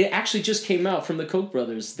it actually just came out from the Koch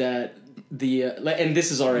brothers that and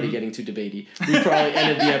this is already getting too debatey. We probably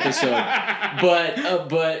ended the episode.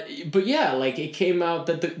 But yeah, like it came out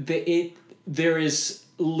that there is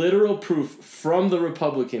literal proof from the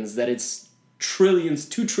Republicans that it's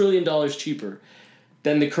 $2 trillion cheaper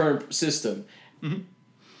than the current system. Mm-hmm.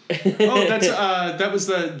 That was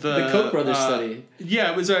the Koch brothers study.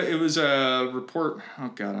 Yeah, it was a report. Oh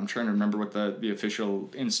God, I'm trying to remember what the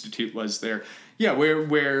official institute was there. Yeah,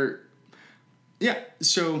 where yeah.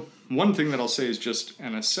 So one thing that I'll say is just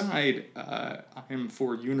an aside. I'm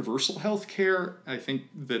for universal health care. I think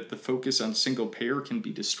that the focus on single payer can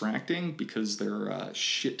be distracting because there are a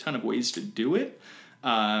shit ton of ways to do it.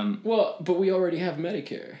 But we already have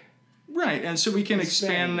Medicare. Right, and so we can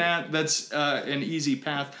expand that. That's an easy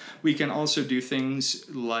path. We can also do things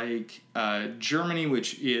like Germany,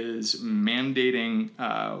 which is mandating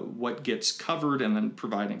what gets covered and then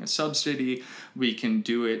providing a subsidy. We can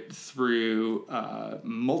do it through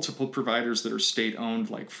multiple providers that are state-owned,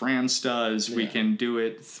 like France does. Yeah. We can do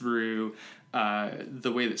it through...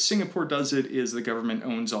 the way that Singapore does it is the government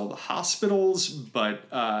owns all the hospitals, but...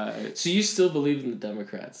 So you still believe in the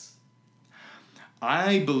Democrats?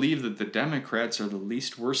 I believe that the Democrats are the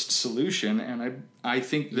least worst solution, and I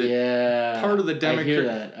think that part of the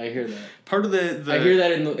Democrat... I hear that. Part of the I hear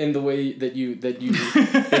that in the way that you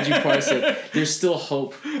parse it. There's still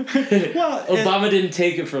hope. Well, Obama didn't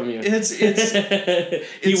take it from you.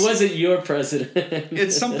 He wasn't your president.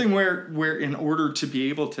 It's something where in order to be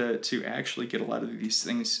able to actually get a lot of these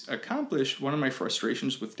things accomplished, one of my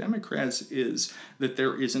frustrations with Democrats is that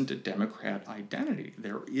there isn't a Democrat identity.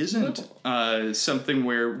 There isn't something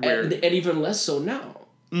where and even less so now.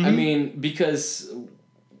 Mm-hmm. I mean, because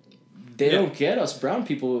they don't get us brown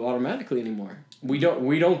people automatically anymore. We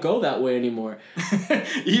don't go that way anymore.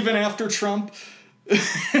 Even after Trump.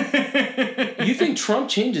 You think Trump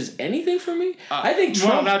changes anything for me? I think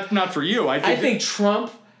Trump. Well, not for you. I think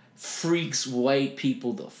Trump freaks white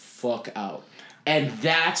people the fuck out, and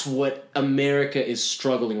that's what America is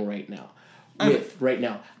struggling right now with. Right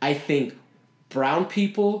now, I think brown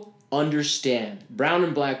people understand, brown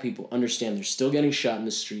and black people understand they're still getting shot in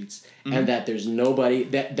the streets, and that there's nobody,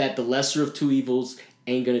 that the lesser of two evils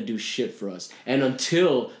ain't gonna do shit for us. And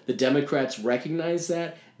until the Democrats recognize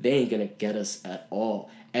that, they ain't gonna get us at all.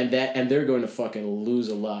 And they're going to fucking lose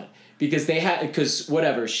a lot. Because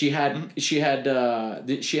whatever, she had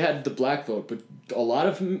the black vote, but a lot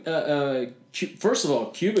of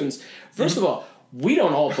Cubans. First of all, we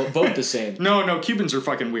don't all vote the same. No, Cubans are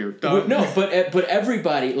fucking weird. But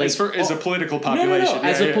everybody like as a political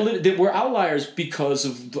population. We're outliers because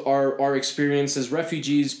of our experience as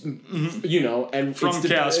refugees, and from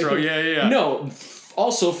Castro. No,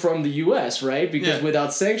 also from the U.S. right? Because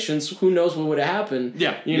without sanctions, who knows what would have happened?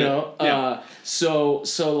 So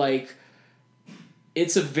like,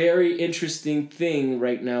 it's a very interesting thing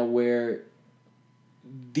right now where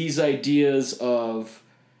these ideas of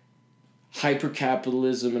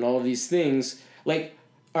hyper-capitalism and all of these things, like,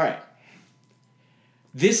 all right,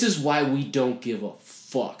 this is why we don't give a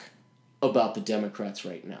fuck about the Democrats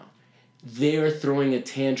right now. They're throwing a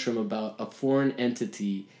tantrum about a foreign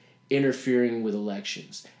entity interfering with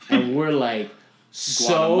elections. And we're like,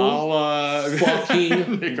 Guatemala,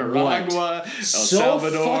 fucking Nicaragua, what? El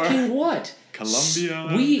Salvador, fucking what? Colombia.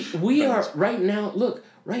 We are, right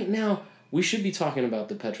now, we should be talking about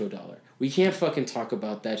the petrodollar. We can't fucking talk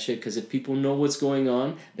about that shit because if people know what's going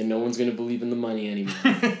on, then no one's going to believe in the money anymore.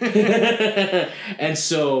 And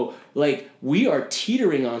so, like, we are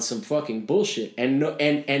teetering on some fucking bullshit. And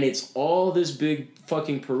it's all this big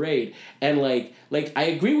fucking parade. And, like I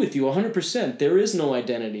agree with you 100%. There is no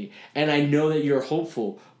identity. And I know that you're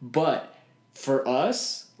hopeful. But for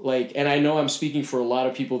us... Like, and I know I'm speaking for a lot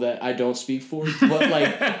of people that I don't speak for, but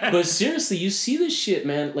like, but seriously, you see this shit,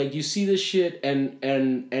 man. Like, you see this shit, and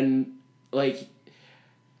like,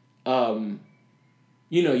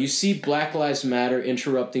 you see Black Lives Matter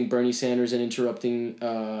interrupting Bernie Sanders and interrupting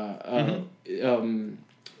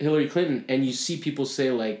Hillary Clinton, and you see people say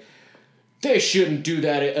like, they shouldn't do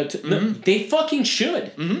that. No, they fucking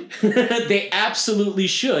should. They absolutely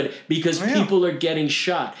should because people are getting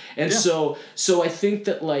shot. And so I think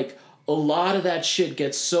that like a lot of that shit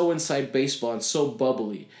gets so inside baseball and so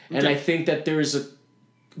bubbly. And I think that there's a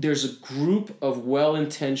group of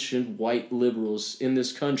well-intentioned white liberals in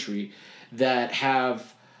this country that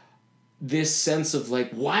have this sense of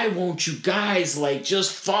like, why won't you guys like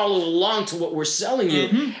just follow along to what we're selling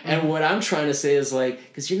you? And what I'm trying to say is like,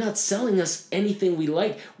 because you're not selling us anything we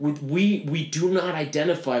like. We do not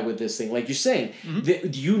identify with this thing. Like you're saying,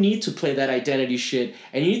 you need to play that identity shit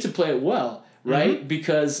and you need to play it well, right?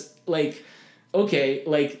 Because like, okay,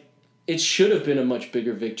 like it should have been a much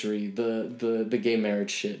bigger victory, the gay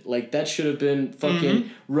marriage shit. Like that should have been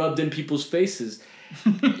fucking rubbed in people's faces,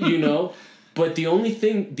 But the only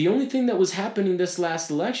thing that was happening this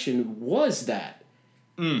last election was that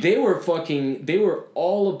they were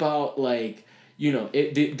all about like,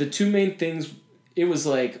 the two main things. It was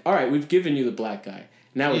like, all right, we've given you the black guy.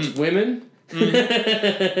 Now it's women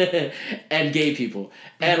and gay people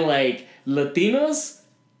and like Latinos.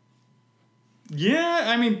 Yeah,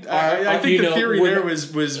 I mean, I think the theory there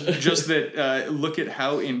was just that look at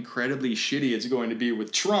how incredibly shitty it's going to be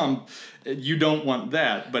with Trump. You don't want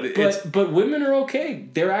that, but women are okay.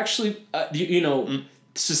 They're actually,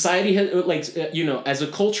 society has like as a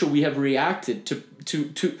culture we have reacted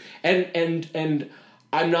to and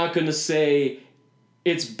I'm not gonna say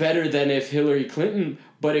it's better than if Hillary Clinton,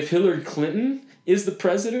 but if Hillary Clinton is the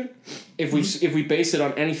president, if we base it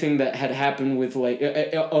on anything that had happened with like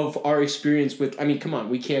of our experience with, I mean, come on,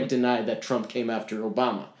 we can't deny that Trump came after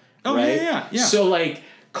Obama. Oh, right? Yeah. So like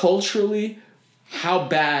culturally, how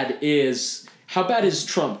bad is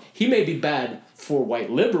Trump? He may be bad for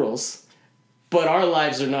white liberals, but our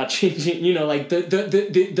lives are not changing. Like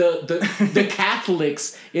the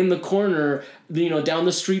Catholics in the corner, down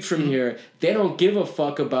the street from here, they don't give a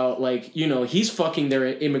fuck about like, he's fucking their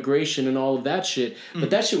immigration and all of that shit. But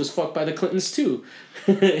that shit was fucked by the Clintons too.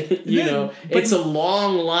 It's a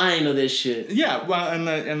long line of this shit. Yeah, well,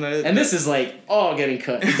 and this is like all getting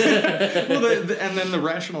cut. Well, and then the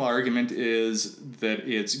rational argument is that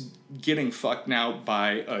it's getting fucked now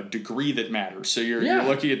by a degree that matters. So you're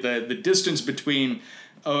looking at the distance between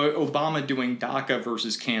Obama doing DACA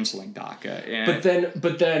versus canceling DACA, and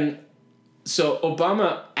but then. So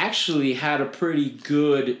Obama actually had a pretty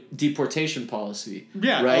good deportation policy.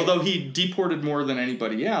 Yeah, right? Although he deported more than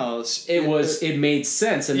anybody else. It made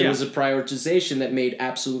sense, and there was a prioritization that made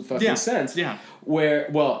absolute fucking sense. Yeah.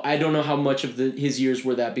 I don't know how much of his years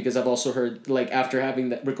were that, because I've also heard, like, after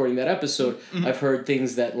recording that episode, I've heard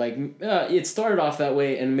things that, like, it started off that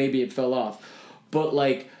way and maybe it fell off. But,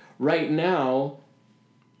 like, right now,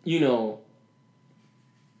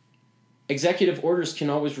 executive orders can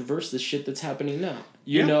always reverse the shit that's happening now.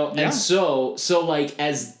 And so like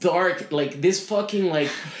as dark, like this fucking like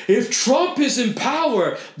if Trump is in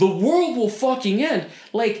power, the world will fucking end.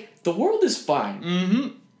 Like the world is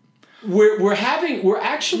fine. We're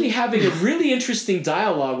actually having a really interesting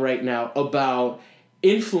dialogue right now about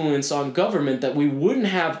influence on government that we wouldn't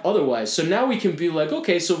have otherwise. So now we can be like,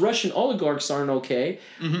 okay, so Russian oligarchs aren't okay.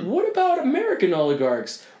 What about American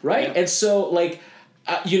oligarchs, right? Yeah. And so, like,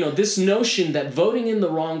 this notion that voting in the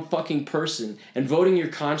wrong fucking person and voting your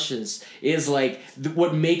conscience is like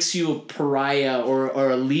what makes you a pariah or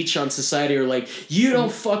a leech on society, or like you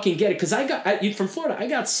don't fucking get it. Because from Florida, I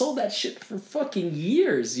got sold that shit for fucking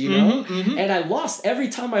years, you know, and I lost every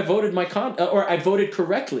time I voted or I voted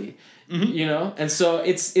correctly. You know, and so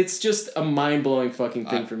it's just a mind-blowing fucking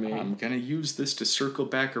thing for me. I'm gonna use this to circle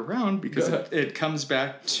back around because it comes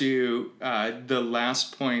back to the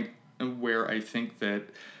last point where I think that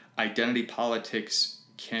identity politics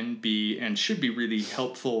can be and should be really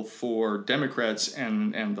helpful for Democrats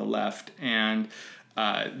and the left, and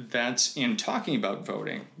that's in talking about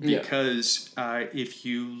voting. Because if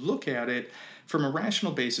you look at it from a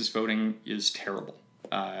rational basis, voting is terrible.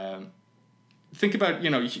 Think about,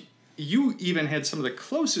 you even had some of the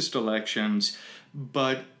closest elections,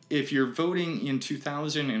 but if you're voting in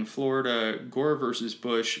 2000 in Florida, Gore versus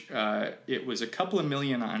Bush, it was a couple of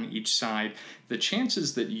million on each side. The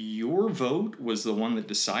chances that your vote was the one that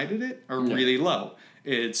decided it are really low.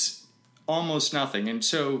 It's almost nothing. And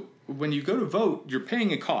so when you go to vote, you're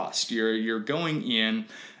paying a cost. You're going in.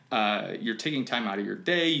 You're taking time out of your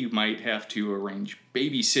day. You might have to arrange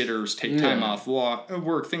babysitters, take time off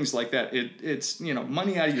work, things like that. It's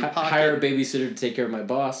money out of your pocket. Hire a babysitter to take care of my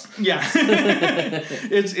boss. Yeah,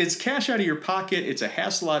 it's cash out of your pocket. It's a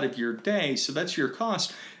hassle out of your day. So that's your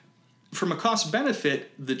cost. From a cost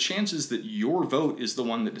benefit, the chances that your vote is the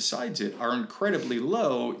one that decides it are incredibly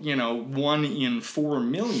low. 1 in 4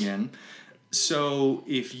 million. So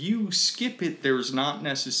if you skip it, there's not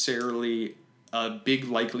necessarily a big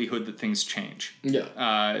likelihood that things change.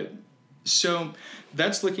 Yeah. So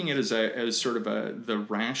that's looking at it as sort of the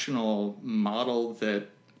rational model that,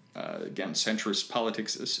 again, centrist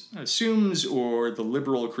politics assumes, or the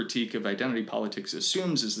liberal critique of identity politics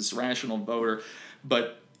assumes, is this rational voter.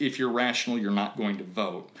 But if you're rational, you're not going to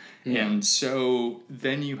vote. Yeah. And so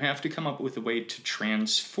then you have to come up with a way to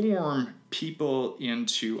transform people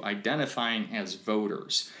into identifying as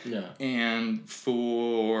voters. Yeah. And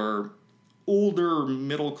for older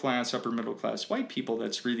middle class, upper middle class white people,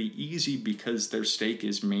 that's really easy because their stake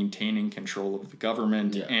is maintaining control of the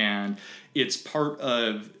government, and it's part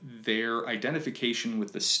of their identification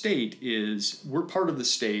with the state is we're part of the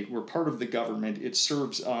state, we're part of the government, it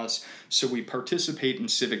serves us, so we participate in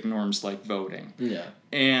civic norms like voting. Yeah.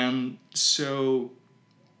 And so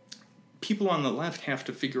people on the left have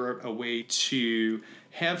to figure out a way to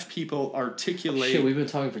have people articulate... Shit, we've been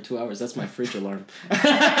talking for 2 hours. That's my fridge alarm. All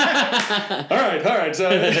right. So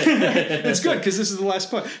it's good because this is the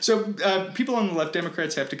last point. So people on the left,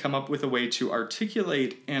 Democrats, have to come up with a way to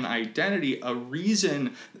articulate an identity, a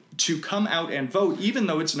reason to come out and vote, even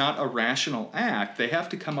though it's not a rational act. They have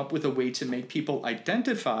to come up with a way to make people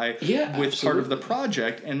identify with part of the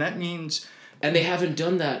project, and that means... And they haven't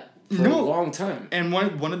done that for a long time. And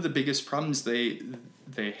one of the biggest problems they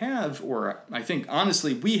have, or I think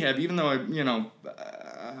honestly we have, even though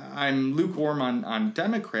I'm lukewarm on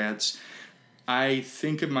Democrats, I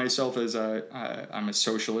think of myself as I'm a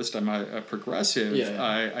socialist, I'm a progressive.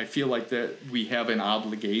 Yeah. I feel like that we have an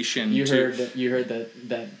obligation. You heard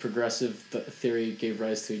that progressive theory gave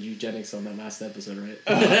rise to eugenics on that last episode, right?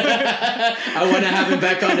 I want to have him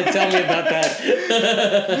back on to tell me about that.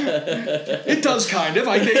 It does kind of.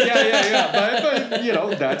 I think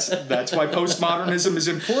but that's why postmodernism is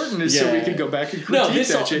important, so we can go back and critique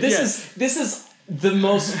that shit. This is the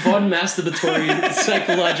most fun masturbatory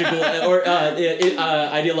psychological or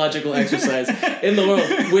ideological exercise in the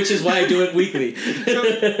world, which is why I do it weekly. So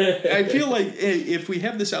I feel like if we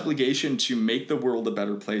have this obligation to make the world a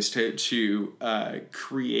better place, to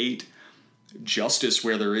create justice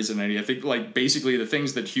where there isn't any, I think like basically the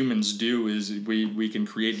things that humans do is we can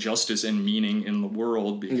create justice and meaning in the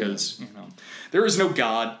world because there is no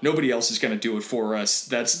God, nobody else is going to do it for us.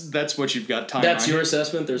 That's what you've got time. That's your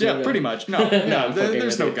assessment. There's no God? Pretty much. No,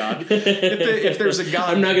 there's no God. If there's a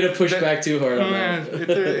God, I'm not going to push back too hard on that.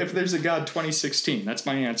 If there's a God, 2016. That's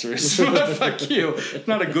my answer. Fuck you.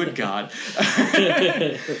 Not a good God.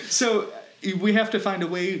 So we have to find a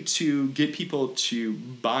way to get people to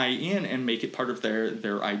buy in and make it part of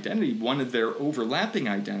their identity. One of their overlapping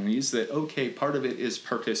identities that, part of it is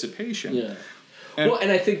participation. Yeah.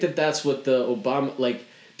 And I think that's what the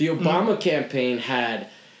Obama campaign had.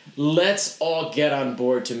 Let's all get on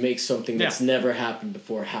board to make something that's never happened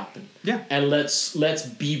before happen. Yeah. And let's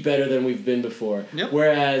be better than we've been before. Yep.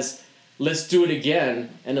 Whereas let's do it again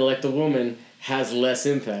and elect a woman has less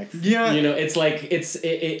impact. Yeah. It's like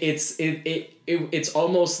it's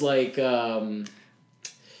almost like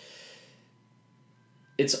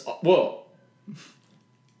it's well.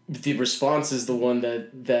 The response is the one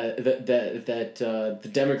that the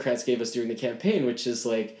Democrats gave us during the campaign, which is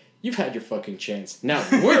like, you've had your fucking chance. Now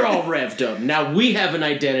we're all revved up. Now we have an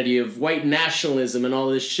identity of white nationalism and all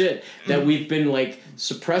this shit that we've been like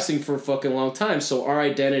suppressing for a fucking long time. So our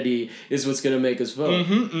identity is what's gonna make us vote.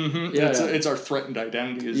 It's our threatened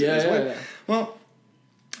identity. Well,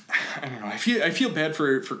 I don't know. I feel bad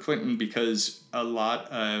for Clinton because a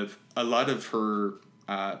lot of her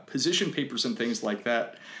position papers and things like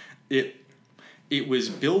that, it was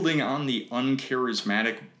building on the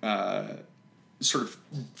uncharismatic sort of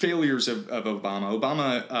failures of Obama.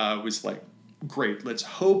 Obama was like, great, let's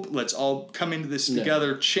all come into this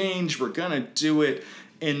together, change, we're gonna do it,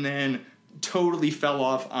 and then totally fell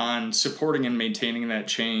off on supporting and maintaining that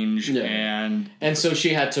change. And so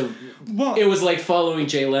she had to, it was like following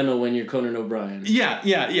Jay Leno when you're Conan O'Brien. Yeah.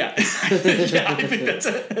 I think that's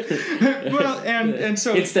it. Well, and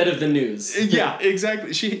so instead of the news. Yeah,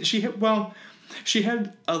 exactly. She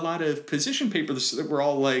had a lot of position papers that were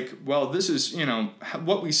all like, well, this is,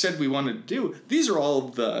 what we said we wanted to do. These are all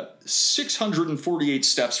the 648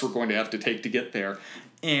 steps we're going to have to take to get there.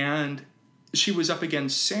 And she was up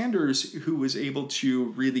against Sanders, who was able to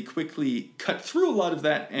really quickly cut through a lot of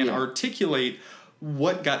that and articulate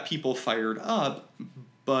what got people fired up.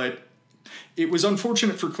 But it was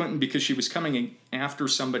unfortunate for Clinton because she was coming after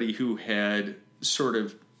somebody who had sort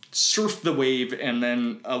of surfed the wave, and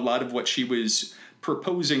then a lot of what she was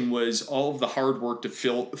proposing was all of the hard work to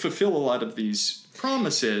fulfill a lot of these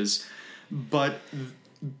promises, but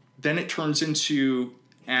then it turns into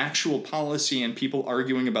actual policy and people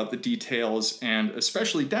arguing about the details, and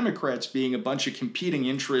especially Democrats being a bunch of competing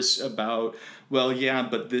interests about, well, yeah,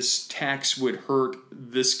 but this tax would hurt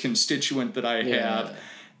this constituent that I have,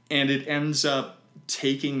 and it ends up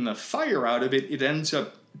taking the fire out of it. It ends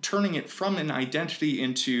up turning it from an identity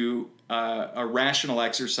into a rational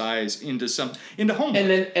exercise into homework. And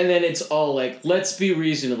then it's all like, let's be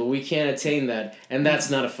reasonable. We can't attain that, and that's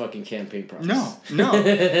not a fucking campaign process. No.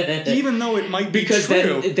 Even though it might be because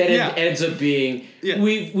true. Because then it ends up being,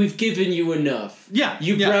 we've given you enough. Yeah.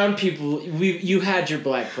 You brown people, you had your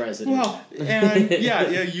black president. Well, and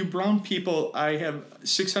you brown people, I have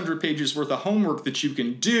 600 pages worth of homework that you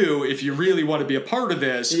can do if you really want to be a part of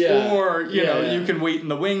this, or you can wait in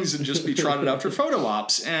the wings and just be trotted out for photo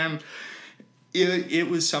ops. And it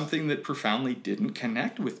was something that profoundly didn't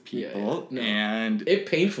connect with people. And it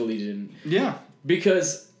painfully didn't. Yeah.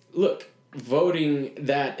 Because, look, voting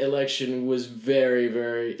that election was very,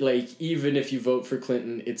 very, like, even if you vote for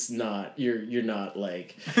Clinton, it's not, you're not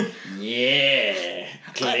like, yeah,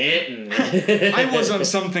 Clinton. I was on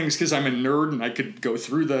some things because I'm a nerd and I could go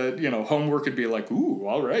through the, homework and be like, ooh,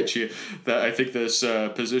 all right. I think this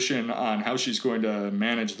position on how she's going to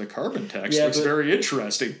manage the carbon tax looks very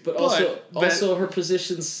interesting. But also her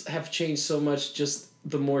positions have changed so much just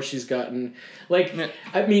the more she's gotten. Like,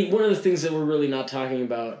 I mean, one of the things that we're really not talking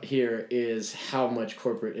about here is how much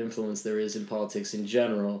corporate influence there is in politics in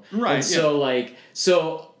general. Right. And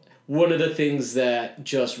so one of the things that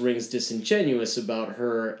just rings disingenuous about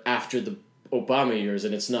her after the Obama years,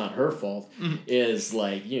 and it's not her fault, is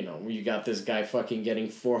like, you got this guy fucking getting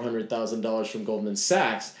 $400,000 from Goldman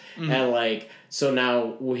Sachs, and like, so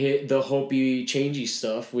now we hit the Hopi changey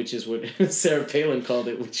stuff, which is what Sarah Palin called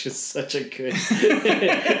it, which is such a good,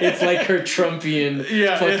 it's like her Trumpian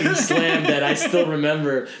fucking slam that I still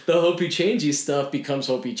remember. The Hopi changey stuff becomes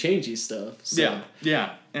Hopi changey stuff. So.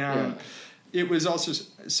 It was also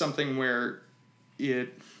something where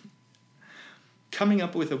coming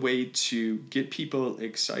up with a way to get people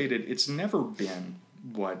excited, it's never been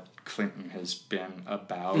what Clinton has been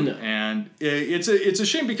about. No. And it's a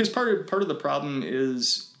shame because part of the problem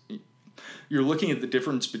is you're looking at the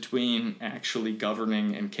difference between actually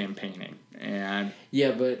governing and campaigning. And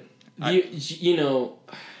but I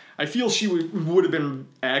feel she would have been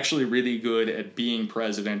actually really good at being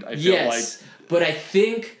president. I feel but I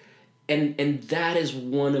think and that is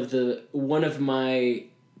one of my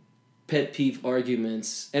pet peeve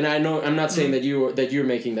arguments, and I know I'm not saying that you're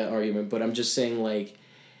making that argument, but I'm just saying, like,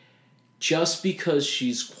 just because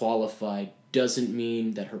she's qualified doesn't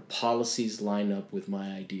mean that her policies line up with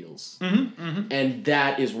my ideals. And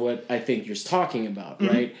that is what I think you're talking about,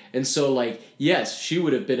 right? And so, like, yes, she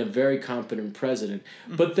would have been a very competent president,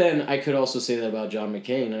 but then I could also say that about John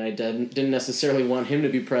McCain, and I didn't necessarily want him to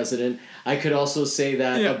be president. I could also say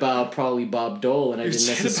that about probably Bob Dole, and I didn't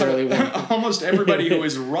necessarily want... Almost everybody who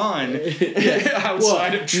has run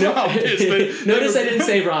outside of Trump is Notice I didn't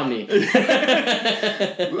say Romney. But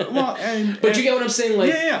you get what I'm saying?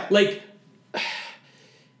 Like, like,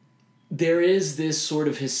 there is this sort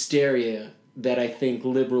of hysteria that I think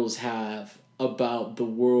liberals have about the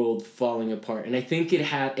world falling apart, and I think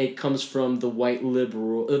it comes from the white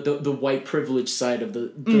liberal, the white privilege side of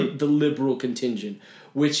the liberal contingent,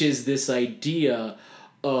 which is this idea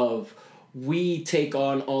of we take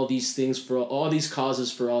on all these things for all these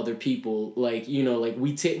causes for other people, like, you know, like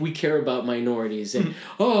we care about minorities and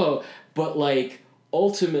but like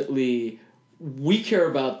ultimately we care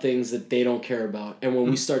about things that they don't care about, and when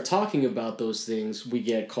we start talking about those things, we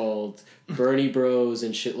get called Bernie bros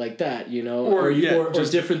and shit like that, you know, or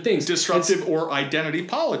just different things, disruptive or identity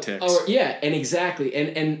politics. Or and exactly,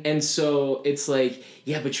 and so it's like,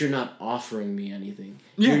 yeah, but you're not offering me anything.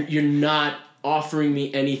 Yeah. You're not offering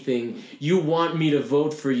me anything. You want me to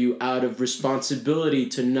vote for you out of responsibility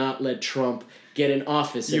to not let Trump get in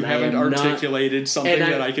office. You haven't articulated something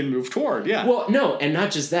that I can move toward. Yeah. Well, no, and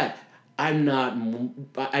not just that. I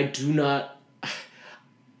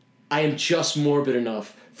am just morbid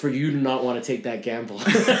enough for you to not want to take that gamble.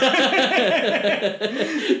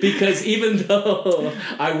 Because even though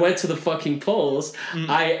I went to the fucking polls,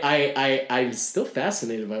 I'm still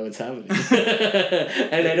fascinated by what's happening.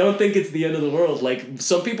 And I don't think it's the end of the world. Like,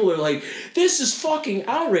 some people are like, this is fucking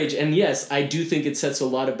outrage. And yes, I do think it sets a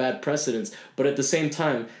lot of bad precedents. But at the same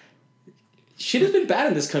time, shit has been bad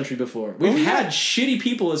in this country before. We've had shitty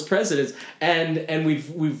people as presidents, and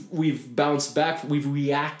we've bounced back. We've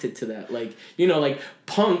reacted to that. Like, you know, like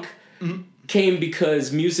punk came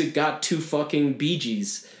because music got too fucking Bee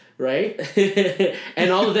Gees, right?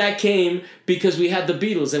 And all of that came because we had the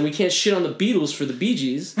Beatles, and we can't shit on the Beatles for the Bee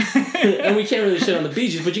Gees, and we can't really shit on the Bee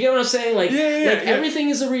Gees. But you get what I'm saying? Like, everything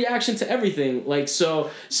is a reaction to everything. Like,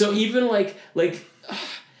 so even like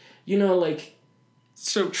you know, like.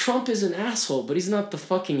 So Trump is an asshole, but he's not the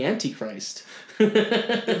fucking Antichrist.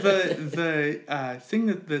 The thing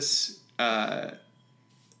that this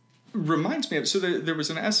reminds me of, so there was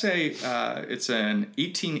an essay, it's an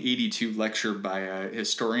 1882 lecture by a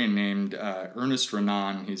historian named Ernest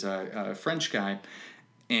Renan. He's a French guy.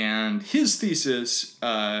 And his thesis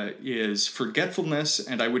is forgetfulness,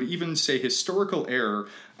 and I would even say historical error,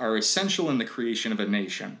 are essential in the creation of a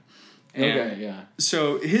nation. And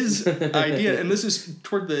so his idea, and this is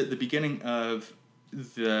toward the beginning of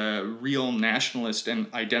the real nationalist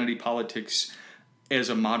and identity politics as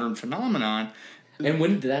a modern phenomenon. And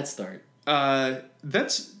when did that start?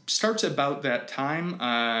 That starts about that time.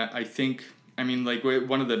 I think, I mean, like,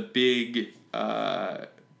 one of the big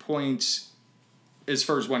points as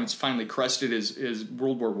far as when it's finally crested is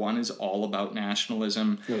World War I is all about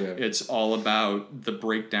nationalism. Okay. It's all about the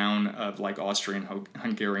breakdown of like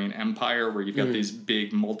Austrian-Hungarian Empire, where you've got these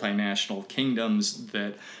big multinational kingdoms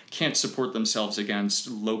that can't support themselves against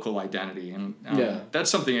local identity. And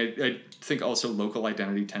that's something I think also local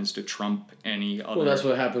identity tends to trump any other. Well, that's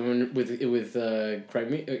what happened with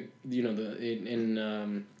Crimea. You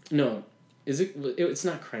know, no, is it? It's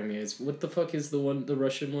not Crimea. It's what the fuck is the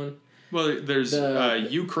Russian one? Well, there's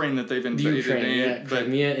Ukraine that they've invaded. Ukraine,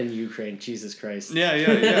 Crimea and Ukraine. Jesus Christ. Yeah,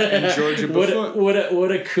 and Georgia.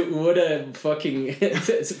 What a fucking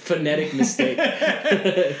phonetic mistake.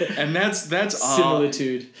 And that's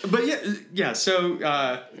similitude. But yeah. So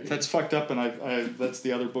that's fucked up, and I that's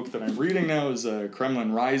the other book that I'm reading now is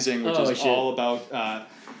Kremlin Rising, which is all about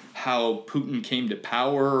how Putin came to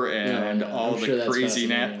power and all the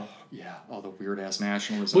crazy all the weird ass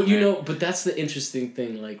nationalism. But but that's the interesting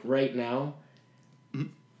thing. Like right now,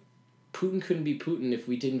 Putin couldn't be Putin if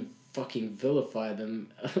we didn't fucking vilify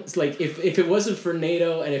them. It's like if it wasn't for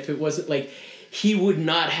NATO, and if it wasn't like, he would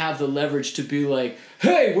not have the leverage to be like,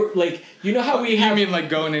 hey, we're like, you know how we have. You mean like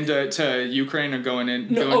going into Ukraine or going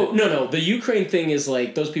in? No. The Ukraine thing is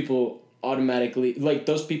like those people automatically, like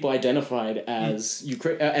those people identified as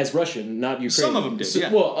Ukraine, as Russian, not Ukraine. Some of them did.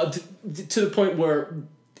 Yeah. Well, to the point where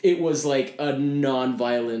it was like a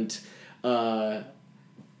non-violent. No,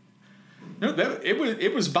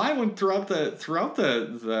 it was violent throughout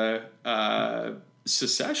the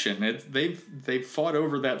secession. They've fought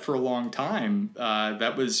over that for a long time.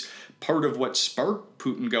 That was part of what sparked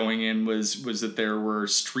Putin going in was that there were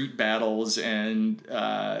street battles and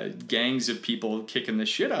gangs of people kicking the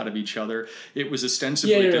shit out of each other. It was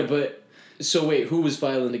ostensibly but so wait, who was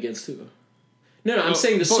violent against who? No, I'm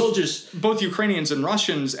saying soldiers... Both Ukrainians and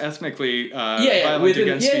Russians ethnically violent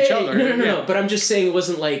against each other. No. But I'm just saying it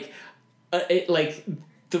wasn't like... like,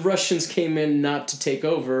 the Russians came in not to take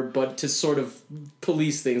over, but to sort of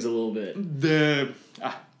police things a little bit.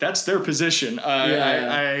 That's their position.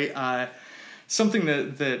 Something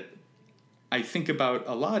that I think about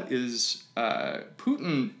a lot is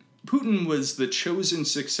Putin Putin was the chosen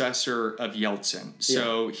successor of Yeltsin.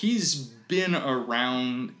 So he's been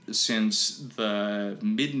around since the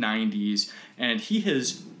mid-90s, and he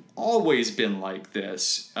has always been like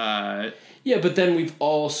this. Yeah, but then we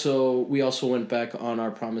also went back on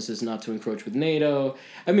our promises not to encroach with NATO.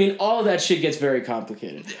 I mean, all of that shit gets very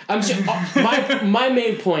complicated. My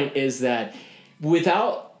main point is that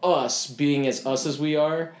without us being as us as we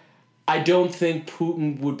are, I don't think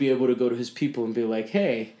Putin would be able to go to his people and be like,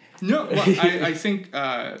 hey. No, well, I think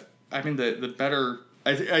the better.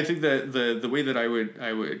 I think that the way that I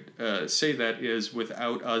would say that is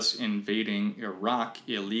without us invading Iraq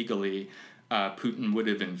illegally, Putin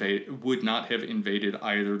would not have invaded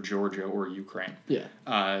either Georgia or Ukraine.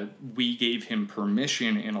 Yeah. We gave him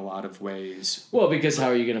permission in a lot of ways. Well, because how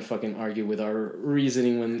are you gonna fucking argue with our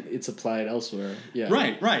reasoning when it's applied elsewhere? Yeah.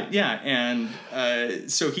 Right, yeah, and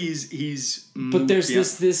so he's. But there's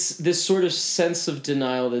this sort of sense of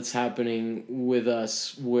denial that's happening with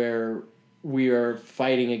us, where we are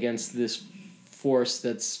fighting against this force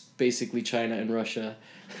that's basically China and Russia.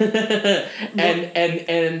 and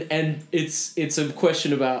it's a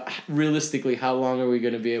question about realistically how long are we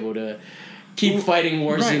going to be able to keep fighting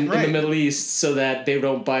wars in the Middle East so that they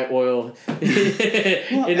don't buy oil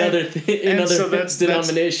in other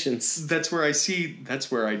denominations. That's where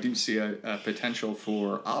I do see a potential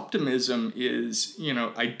for optimism. Is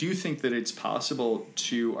I do think that it's possible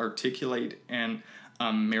to articulate an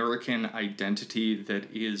American identity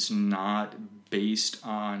that is not based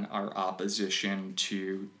on our opposition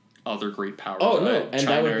to other great powers. Oh no, and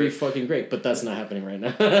that would be fucking great, but that's not happening right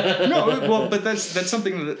now. No, well, but that's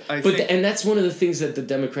something that I think. And that's one of the things that the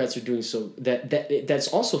Democrats are doing. So that's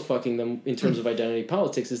also fucking them in terms of identity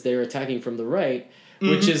politics. Is they're attacking from the right.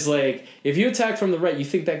 Which is like, if you attack from the right, you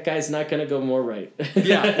think that guy's not going to go more right.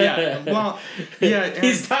 Yeah. Well, yeah.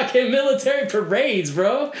 He's talking military parades,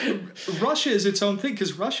 bro. Russia is its own thing,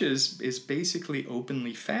 because Russia is basically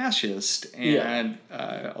openly fascist. And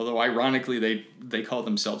although ironically they call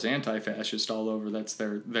themselves anti-fascist all over, that's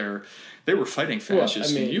they were fighting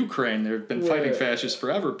fascists in Ukraine. They've been fighting fascists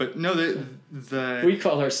forever. But no, we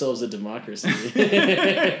call ourselves a democracy.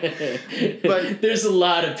 But there's a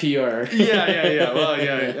lot of PR. Yeah. Well,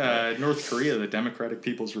 North Korea, the Democratic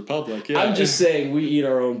People's Republic. Yeah. I'm just saying we eat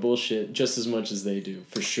our own bullshit just as much as they do,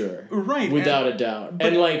 for sure. Right. Without a doubt.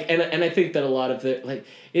 And I think that a lot of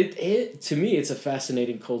it to me, it's a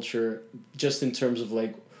fascinating culture just in terms of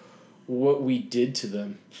like what we did to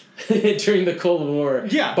them during the Cold War.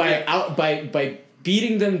 Yeah. By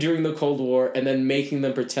beating them during the Cold War and then making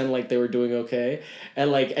them pretend like they were doing okay.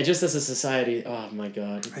 And like, just as a society, oh my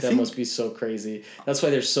God, that must be so crazy. That's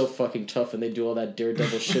why they're so fucking tough and they do all that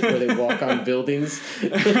daredevil shit where they walk on buildings.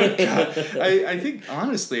 I think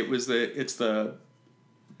honestly it's the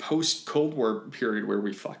post-Cold War period where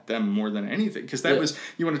we fucked them more than anything, because that was,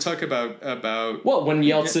 you want to talk about when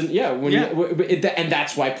Yeltsin and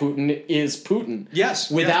that's why Putin is Putin. Yes.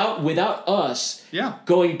 Without us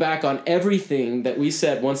going back on everything that we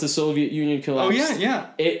said once the Soviet Union collapsed.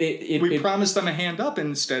 We promised them a hand up,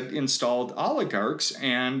 instead installed oligarchs,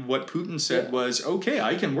 and what Putin said was, okay,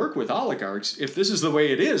 I can work with oligarchs. If this is the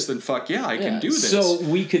way it is, then fuck yeah, I can do this. So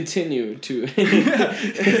we continue to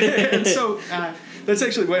and so that's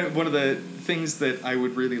actually one of the things that I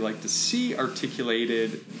would really like to see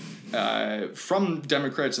articulated from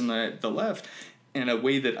Democrats and the left in a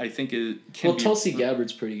way that I think can be... Tulsi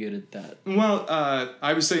Gabbard's pretty good at that. Well,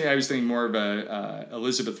 I was thinking more of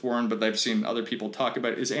Elizabeth Warren, but I've seen other people talk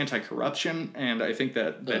about it, is anti-corruption, and I think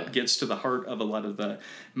that gets to the heart of a lot of the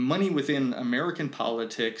money within American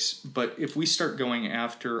politics. But if we start going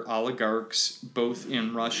after oligarchs, both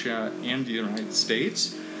in Russia and the United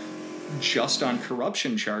States, just on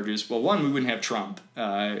corruption charges, well, one, we wouldn't have Trump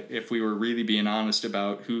if we were really being honest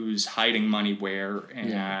about who's hiding money where,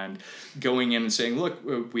 and going in and saying, look,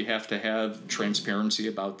 we have to have transparency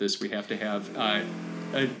about this. We have to have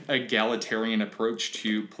an egalitarian approach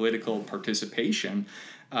to political participation.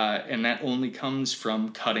 And that only comes from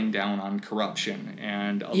cutting down on corruption.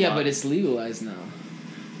 But it's legalized now.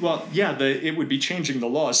 Well, yeah, it would be changing the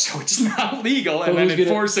laws so it's not legal and then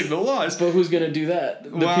enforcing the laws. But who's going to do that?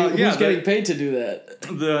 Who's getting paid to do that?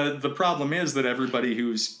 The problem is that everybody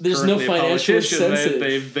who's there's no financial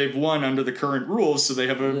incentive. They've won under the current rules, so they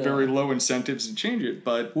have a very low incentives to change it.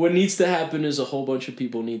 But what needs to happen is a whole bunch of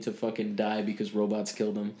people need to fucking die because robots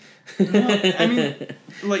killed them. Well, I mean,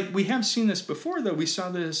 like, we have seen this before, though. We saw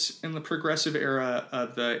this in the progressive era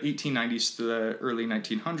of the 1890s to the early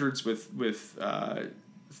 1900s with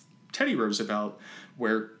Teddy Roosevelt,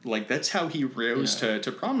 where like that's how he rose to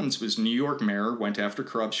prominence. Was New York mayor, went after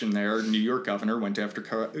corruption there. New York governor went after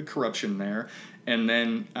corruption there, and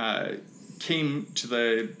then came to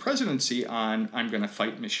the presidency on, I'm going to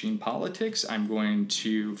fight machine politics. I'm going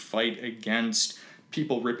to fight against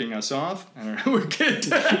people ripping us off. I don't know. We're good.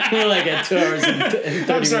 We're like at 2 hours and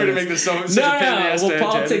 30 I'm sorry minutes. to make this so. No. Well,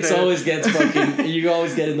 politics always gets fucking. You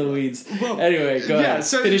always get in the weeds. Well, anyway, go ahead.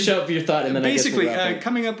 So finish up your thought, and then basically, I guess we'll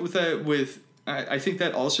coming up with I think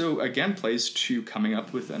that also again plays to coming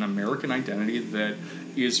up with an American identity that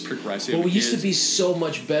is progressive. Well, we used to be so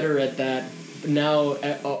much better at that. Now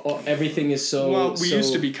everything is so. Well, we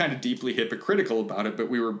used to be kind of deeply hypocritical about it, but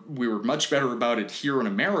we were much better about it here in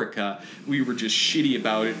America. We were just shitty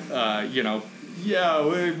about it, Yeah,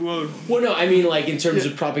 well, no, I mean, like in terms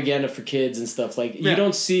of propaganda for kids and stuff. Like you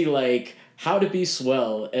don't see like how to be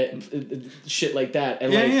swell, shit like that,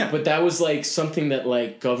 and but that was like something that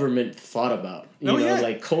like government thought about. You know,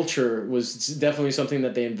 like culture was definitely something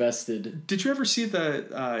that they invested. Did you ever see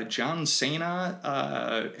the John Cena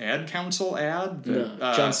ad council ad? No.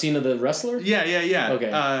 John Cena, the wrestler? Yeah.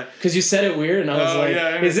 Okay. Because you said it weird, and I was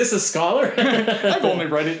like, is this a scholar? I've only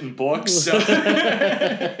read it in books. So.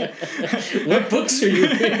 What books are you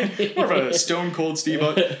reading? More of a Stone Cold Steve.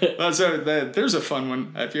 There's a fun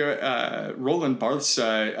one. If you Roland Barthes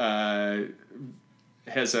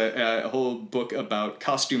has a whole book about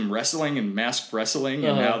costume wrestling and masked wrestling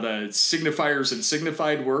and how the signifiers and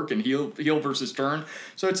signified work and heel versus turn.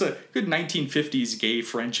 So it's a good 1950s gay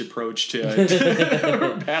French approach to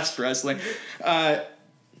masked wrestling. I'm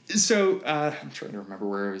trying to remember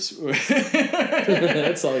where I was.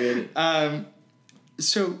 That's all good.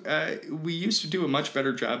 So we used to do a much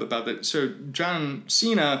better job about that. So John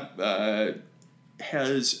Cena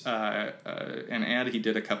has an ad he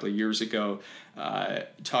did a couple of years ago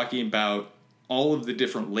talking about all of the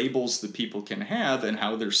different labels that people can have and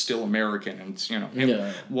how they're still American. And,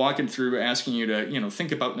 him walking through, asking you to,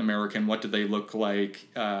 think about an American. What do they look like?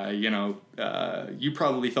 You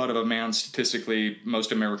probably thought of a man. Statistically,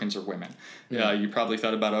 most Americans are women. Yeah. You probably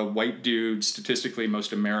thought about a white dude. Statistically,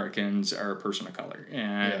 most Americans are a person of color.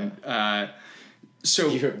 And...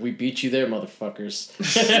 So we beat you there, motherfuckers.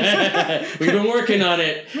 We've been working on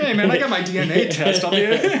it. Hey man, I got my DNA test.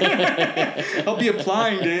 I'll be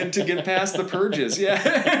applying to get past the purges. Yeah.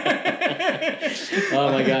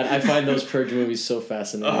 Oh my god, I find those purge movies so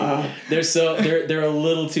fascinating. They're a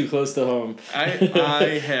little too close to home.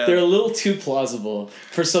 They're a little too plausible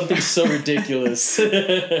for something so ridiculous.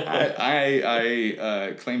 I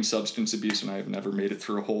claim substance abuse and I have never made it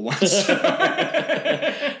through a whole once.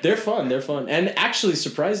 They're fun, and actually,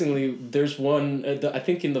 surprisingly, there's one. I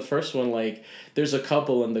think in the first one, like there's a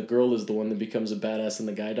couple, and the girl is the one that becomes a badass, and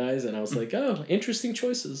the guy dies. And I was like, oh, interesting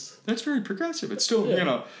choices. That's very progressive. It's still,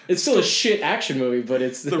 it's still a shit action movie, but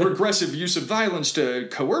it's the regressive use of violence to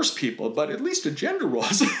coerce people, but at least a gender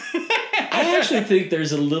roles. I actually think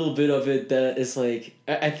there's a little bit of it that is like,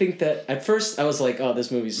 I think that at first I was like, oh, this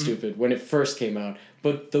movie's stupid when it first came out.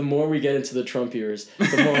 But the more we get into the Trump years,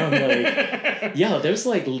 the more I'm like, yeah, there's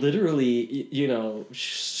like literally,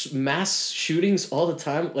 mass shootings all the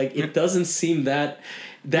time. Like it doesn't seem that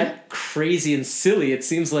crazy and silly. It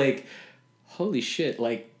seems like, holy shit,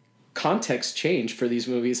 like context change for these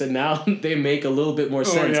movies, and now they make a little bit more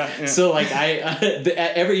sense. So like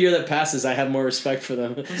every year that passes, I have more respect for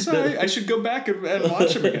them. So I should go back and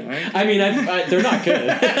watch them again. Right? I mean, they're not good.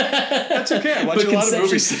 That's okay. I watch a lot of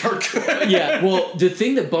movies that are good. Yeah. Well, the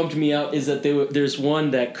thing that bummed me out is that there's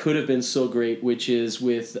one that could have been so great, which is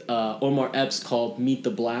with Omar Epps called Meet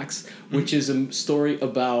the Blacks, which is a story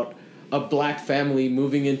about a black family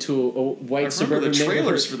moving into a white suburban neighborhood.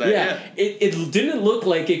 Trailers for that. Yeah. It didn't look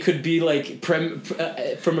like it could be like from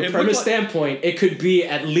a premise standpoint. It could be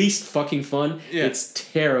at least fucking fun. Yeah. It's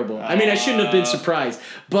terrible. I mean, I shouldn't have been surprised,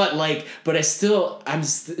 but I still,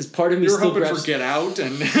 part of me You're still hoping for Get Out,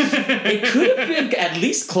 and it could have been at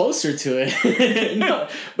least closer to it. No,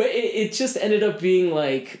 but it just ended up being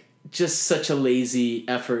like just such a lazy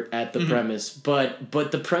effort at the premise, but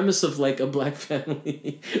the premise of like a black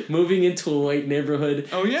family moving into a white neighborhood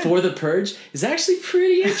for the purge is actually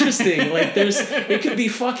pretty interesting. Like it could be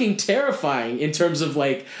fucking terrifying in terms of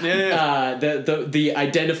like the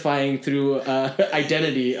identifying through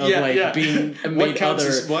identity of being made other.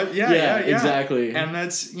 Exactly. And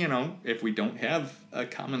that's if we don't have a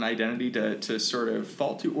common identity to sort of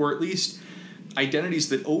fall to, or at least identities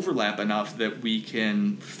that overlap enough that we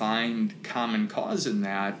can find common cause in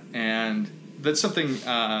that. And that's something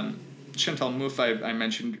Chantal Mouffe, I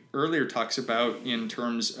mentioned earlier, talks about in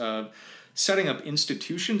terms of setting up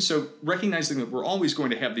institutions. So recognizing that we're always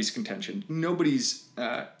going to have these contentions. Nobody's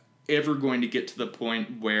ever going to get to the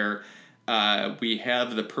point where we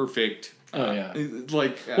have the perfect. Well,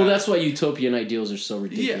 that's why utopian ideals are so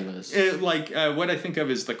ridiculous. Yeah, what I think of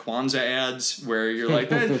is the Kwanzaa ads, where you're like,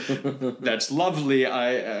 that's lovely.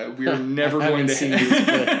 We are never going to. Seen these,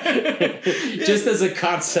 just as a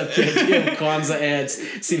concept, the idea of Kwanzaa ads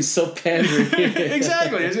seems so pandering.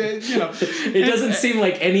 Exactly. It doesn't seem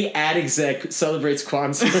like any ad exec celebrates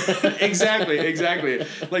Kwanzaa. Exactly.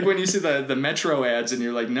 Like when you see the Metro ads, and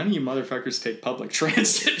you're like, none of you motherfuckers take public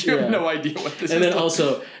transit. You have no idea what this is. And then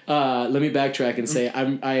also, let me back-track and say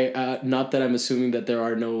I not that I'm assuming that there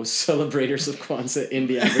are no celebrators of Kwanzaa in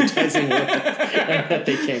the advertising world and that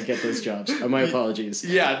they can't get those jobs. My apologies.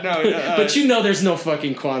 Yeah, no. But there's no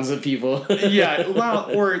fucking Kwanzaa people. Yeah,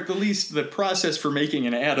 well, or at least the process for making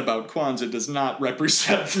an ad about Kwanzaa does not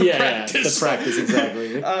represent the practice. Yeah, the practice,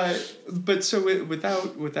 exactly. But so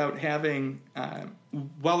without having,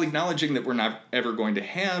 while acknowledging that we're not ever going to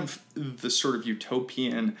have the sort of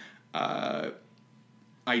utopian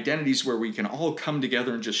identities where we can all come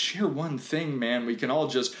together and just share one thing, man. We can all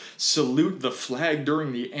just salute the flag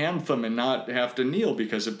during the anthem and not have to kneel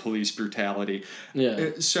because of police brutality.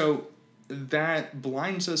 Yeah. So that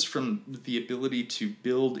blinds us from the ability to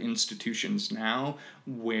build institutions now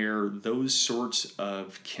where those sorts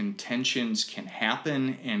of contentions can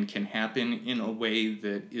happen, and can happen in a way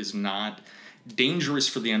that is not dangerous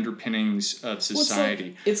for the underpinnings of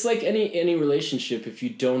society. It's like any relationship. If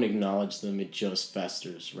you don't acknowledge them, it just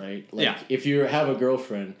festers, right? Like if you have a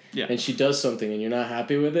girlfriend and she does something and you're not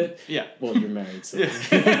happy with it, well, you're married. So.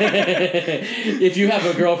 If you have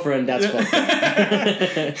a girlfriend, that's fucked up.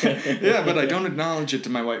 Yeah, but I don't acknowledge it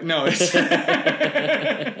to my wife. No, it's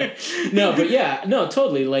no,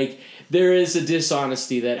 totally. Like there is a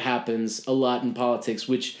dishonesty that happens a lot in politics,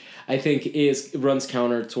 which I think runs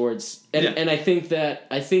counter towards, and I think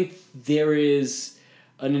there is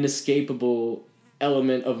an inescapable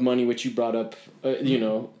element of money, which you brought up,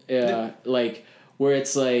 like where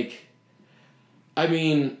it's like, I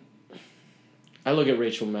mean, I look at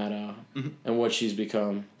Rachel Maddow and what she's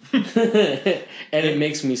become, and it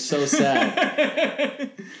makes me so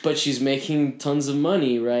sad. But she's making tons of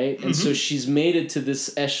money, right? And so she's made it to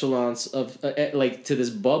this echelons of to this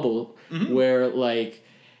bubble where like.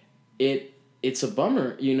 It's a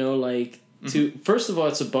bummer, to first of all,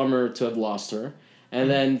 it's a bummer to have lost her. And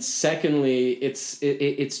then secondly, it's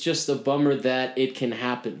just a bummer that it can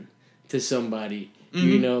happen to somebody,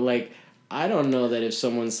 I don't know that if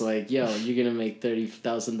someone's like, yo, you're going to make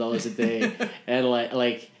 $30,000 a day and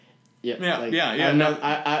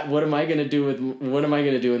what am I gonna do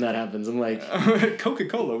when that happens? I'm like,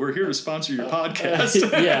 Coca-Cola, we're here to sponsor your podcast.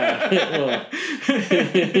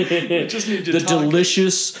 We just need to talk.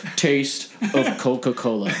 Delicious taste of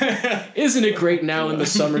Coca-Cola. Isn't it great now in the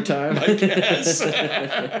summertime? I guess.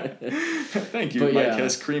 Thank you, Mike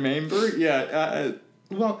Hess Cream Amber.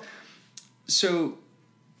 So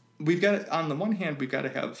we've got, on the one hand, we've got to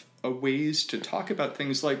have ways to talk about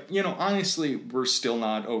things like, honestly, we're still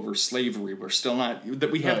not over slavery. We're still not,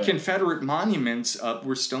 that we have Confederate monuments up.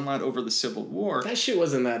 We're still not over the Civil War. That shit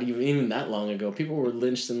wasn't that even that long ago. People were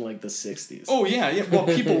lynched in like the 60s. Oh, yeah. Well,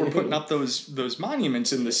 people were putting up those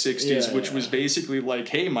monuments in the 60s, which was basically like,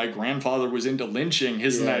 hey, my grandfather was into lynching.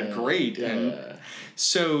 Isn't that great? And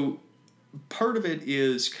so part of it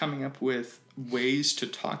is coming up with ways to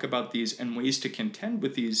talk about these and ways to contend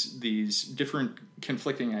with these different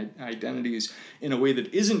conflicting identities in a way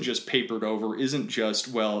that isn't just papered over, isn't just,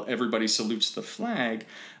 well, everybody salutes the flag,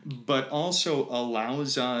 but also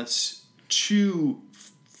allows us to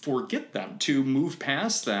forget them, to move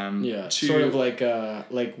past them. Yeah, sort of like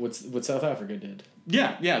what South Africa did.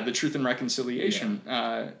 Yeah, the Truth and Reconciliation.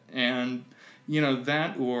 And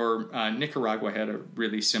that, or Nicaragua had a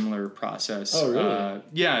really similar process. Oh,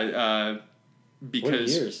 really? Because what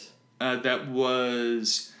years? That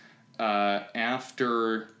was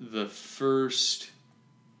after the first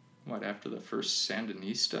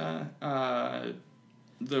Sandinista. I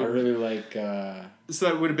really like. So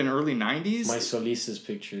that would have been early 90s. My Solis's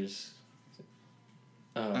pictures.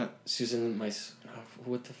 Susan,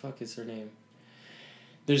 what the fuck is her name?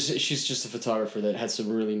 She's just a photographer that had some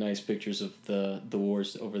really nice pictures of the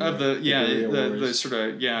wars over there. The sort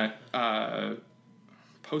of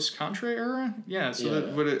post-Contra era? Yeah, so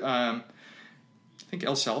that would I think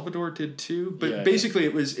El Salvador did too. But basically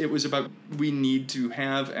it was about, we need to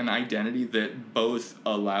have an identity that both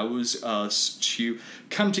allows us to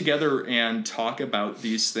come together and talk about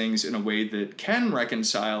these things in a way that can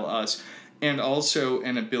reconcile us, and also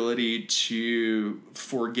an ability to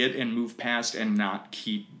forget and move past and not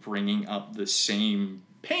keep bringing up the same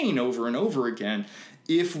pain over and over again,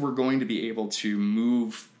 if we're going to be able to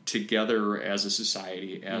move together as a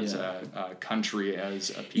society, as a country, as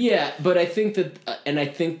a people. Yeah, but I think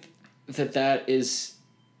that is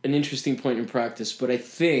an interesting point in practice. But I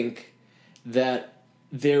think that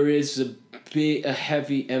there is a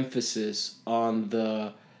heavy emphasis on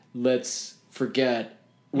the let's forget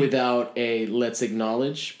without a let's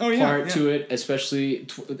acknowledge part to it, especially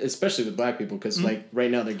with black people, because like right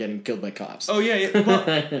now they're getting killed by cops. Oh yeah. Well,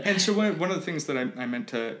 and so one of the things that I meant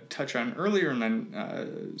to touch on earlier and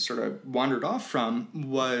then sort of wandered off from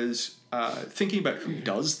was thinking about who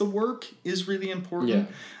does the work is really important.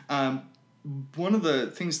 Yeah. One of the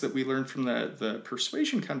things that we learned from the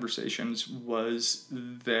persuasion conversations was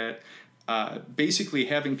that basically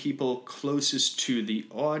having people closest to the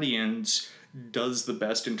audience does the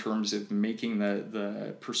best in terms of making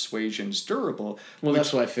the persuasions durable. Well,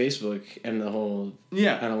 that's why Facebook and the whole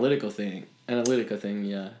Analytica thing,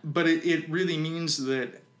 yeah. But it really means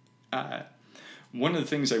that one of the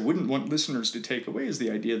things I wouldn't want listeners to take away is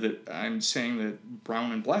the idea that I'm saying that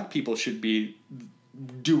brown and black people should be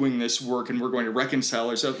doing this work and we're going to reconcile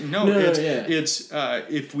ourselves. It's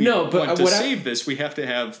if we want to save this, we have to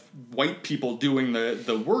have white people doing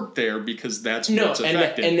the work there because that's what's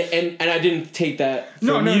effective. And I didn't take that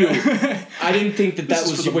from you. I didn't think that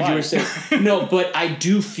was what you were saying. No, but I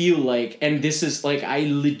do feel like, and this is like, I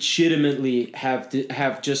legitimately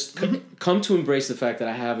have just come to embrace the fact that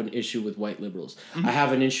I have an issue with white liberals. I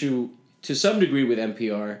have an issue to some degree with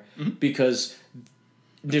NPR because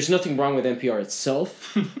there's nothing wrong with NPR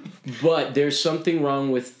itself, but there's something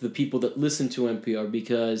wrong with the people that listen to NPR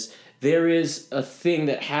because there is a thing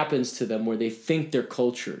that happens to them where they think they're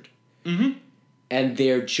cultured and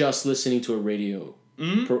they're just listening to a radio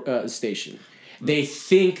station. They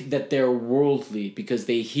think that they're worldly because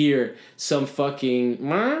they hear some fucking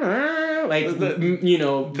random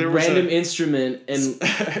instrument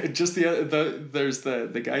and just there's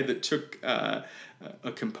the guy that took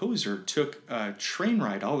a composer took a train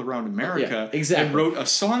ride all around America and wrote a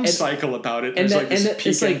song cycle about it. And this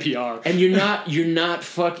peak NPR. And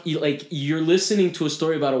you're listening to a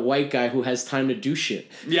story about a white guy who has time to do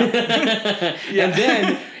shit. Yeah. And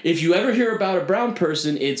then if you ever hear about a brown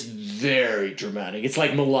person, it's very dramatic. It's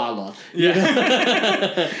like Malala.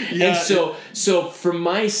 Yeah. And so from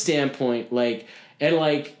my standpoint,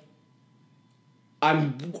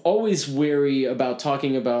 I'm always wary about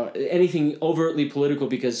talking about anything overtly political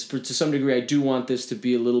because to some degree I do want this to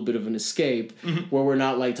be a little bit of an escape where we're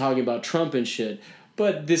not like talking about Trump and shit.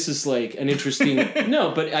 But this is like an interesting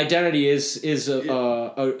but identity is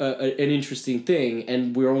an interesting thing,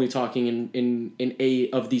 and we're only talking in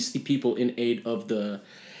aid of these people in aid of the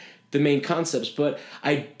main concepts. But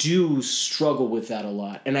I do struggle with that a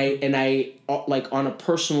lot, and I like on a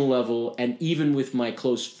personal level, and even with my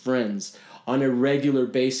close friends. On a regular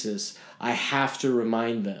basis, I have to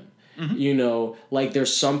remind them,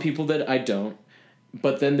 there's some people that I don't,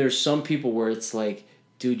 but then there's some people where it's like,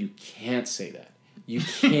 dude, you can't say that. You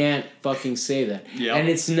can't fucking say that. Yep. And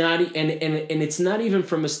it's not, and it's not even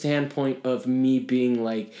from a standpoint of me being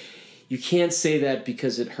like, you can't say that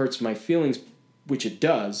because it hurts my feelings, which it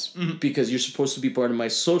does, because you're supposed to be part of my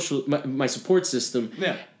my support system,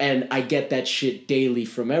 and I get that shit daily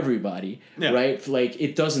from everybody, right? Like,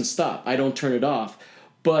 it doesn't stop. I don't turn it off.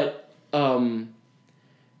 But, I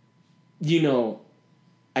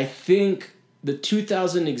think the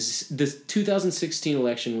 2016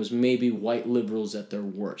 election was maybe white liberals at their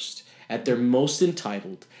worst, at their most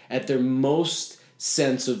entitled, at their most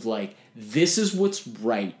sense of like, this is what's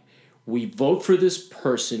right. We vote for this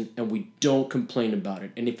person and we don't complain about it.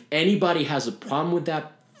 And if anybody has a problem with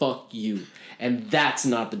that, fuck you. And that's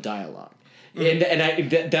not the dialogue.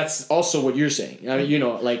 That's also what you're saying. I mean,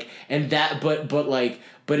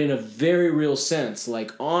 but in a very real sense,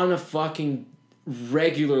 like on a fucking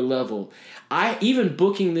regular level, even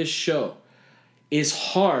booking this show is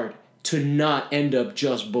hard to not end up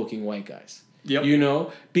just booking white guys.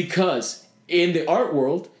 Yep. Because in the art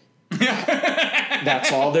world,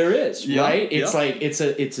 that's all there is, right? It's like it's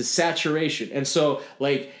a saturation. And so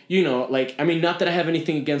I mean, not that I have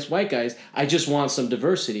anything against white guys, I just want some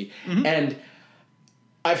diversity. And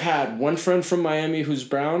I've had one friend from Miami who's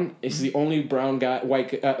brown. He's the only brown guy,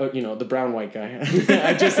 the brown white guy.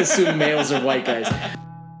 I just assume males are white guys.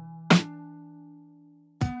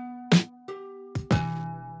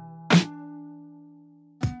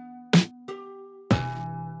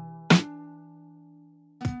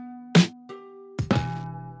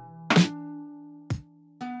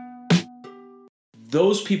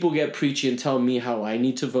 those people get preachy and tell me how I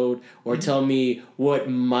need to vote, or tell me what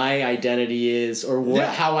my identity is, or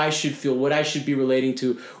how I should feel, what I should be relating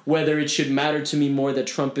to, whether it should matter to me more that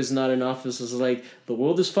Trump is not in office. It's like, the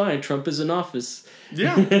world is fine, Trump is in office.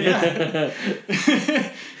 Yeah.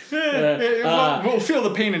 We'll feel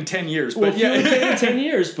the pain in 10 years. But we'll feel the pain in 10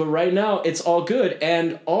 years, but right now it's all good.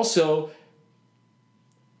 And also,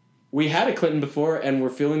 we had a Clinton before, and we're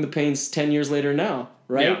feeling the pains 10 years later now,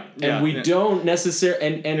 right? And we don't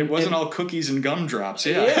necessarily... And it wasn't all cookies and gumdrops,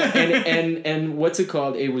 and what's it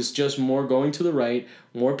called? It was just more going to the right,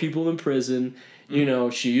 more people in prison. You know,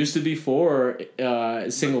 she used to be for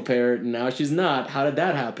single parent, now she's not. How did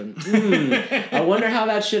that happen? I wonder how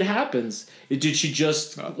that shit happens. Did she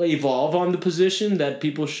just evolve on the position that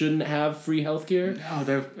people shouldn't have free healthcare?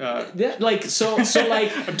 No,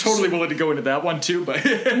 I'm totally willing to go into that one too, but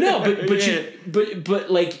no,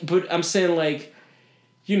 but I'm saying, like,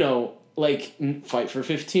 you know, like, fight for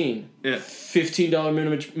 15. Yeah.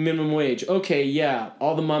 $15 minimum wage. Okay, yeah,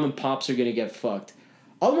 all the mom and pops are gonna get fucked.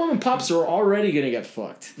 All the mom and pops are already going to get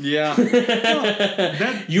fucked. Yeah.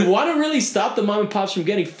 You want to really stop the mom and pops from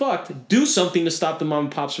getting fucked, do something to stop the mom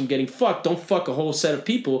and pops from getting fucked. Don't fuck a whole set of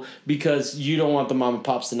people because you don't want the mom and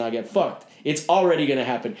pops to not get fucked. It's already going to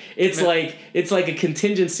happen. It's like a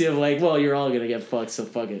contingency of like, well, you're all going to get fucked, so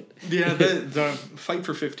fuck it. Yeah, the fight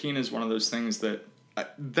for 15 is one of those things that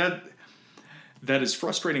is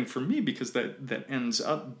frustrating for me, because that ends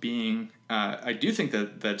up being, I do think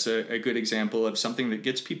that's a good example of something that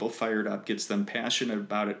gets people fired up, gets them passionate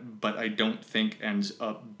about it, but I don't think ends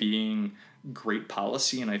up being great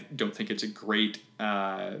policy, and I don't think it's a great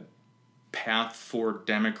path for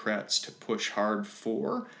Democrats to push hard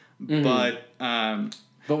for. But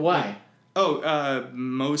why?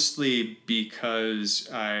 Mostly because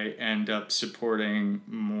I end up supporting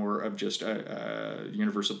more of just a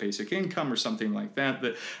universal basic income or something like that.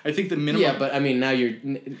 That I think the minimum. Yeah, but I mean, now you're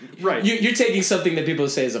right. You're taking something that people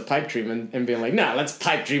say is a pipe dream and being like, nah, let's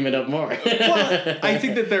pipe dream it up more. Well, I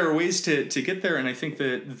think that there are ways to get there, and I think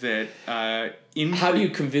that how do you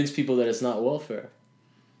convince people that it's not welfare?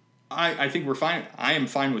 I think we're fine. I am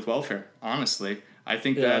fine with welfare, honestly. I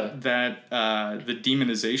think that the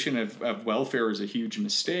demonization of welfare is a huge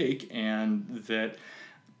mistake, and that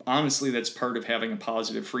honestly that's part of having a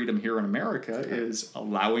positive freedom here in America is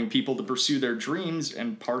allowing people to pursue their dreams,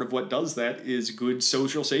 and part of what does that is good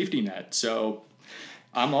social safety net. So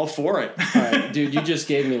I'm all for it. All right, dude, you just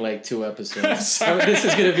gave me like 2 episodes. This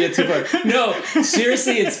is going to be a 2-part. No,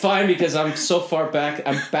 seriously, it's fine because I'm so far back.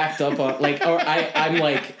 I'm backed up on I'm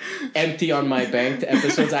like empty on my banked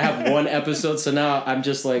episodes. I have 1 episode, so now I'm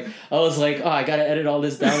just like, I was like, I got to edit all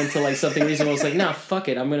this down into like something reasonable. I was like, nah, fuck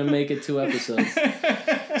it. I'm going to make it 2 episodes.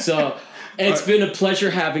 So... It's been a pleasure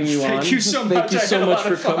having you on. Thank you so much. Thank you so much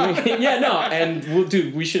for coming. Yeah, no, and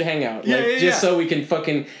we should hang out. So we can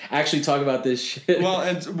fucking actually talk about this shit. Well,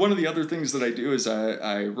 and one of the other things that I do is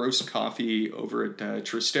I roast coffee over at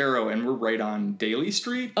Trastero, and we're right on Daly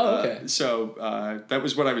Street. Oh, okay. So that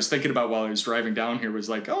was what I was thinking about while I was driving down here. Was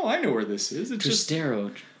like, I know where this is. It's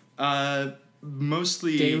Trastero.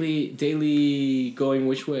 Mostly Daily going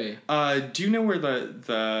which way? Do you know where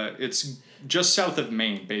the it's just south of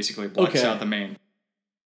Maine, basically, south of Maine.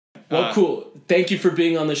 Well, cool. Thank you for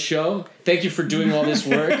being on the show. Thank you for doing all this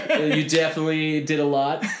work. You definitely did a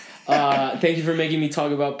lot. Thank you for making me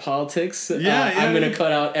talk about politics. I'm going to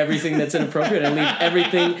cut out everything that's inappropriate and leave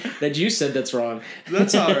everything that you said that's wrong.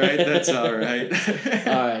 That's all right. All right.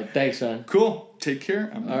 All right. Thanks, man. Cool. Take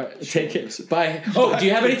care. All right. Take care. Bye. Oh, do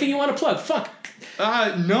you have anything you want to plug? Fuck.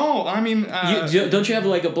 No, I mean... don't you have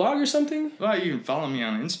like a blog or something? Well, you can follow me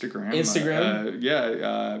on Instagram.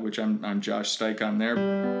 Instagram? Which I'm Josh Stike on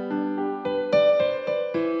there.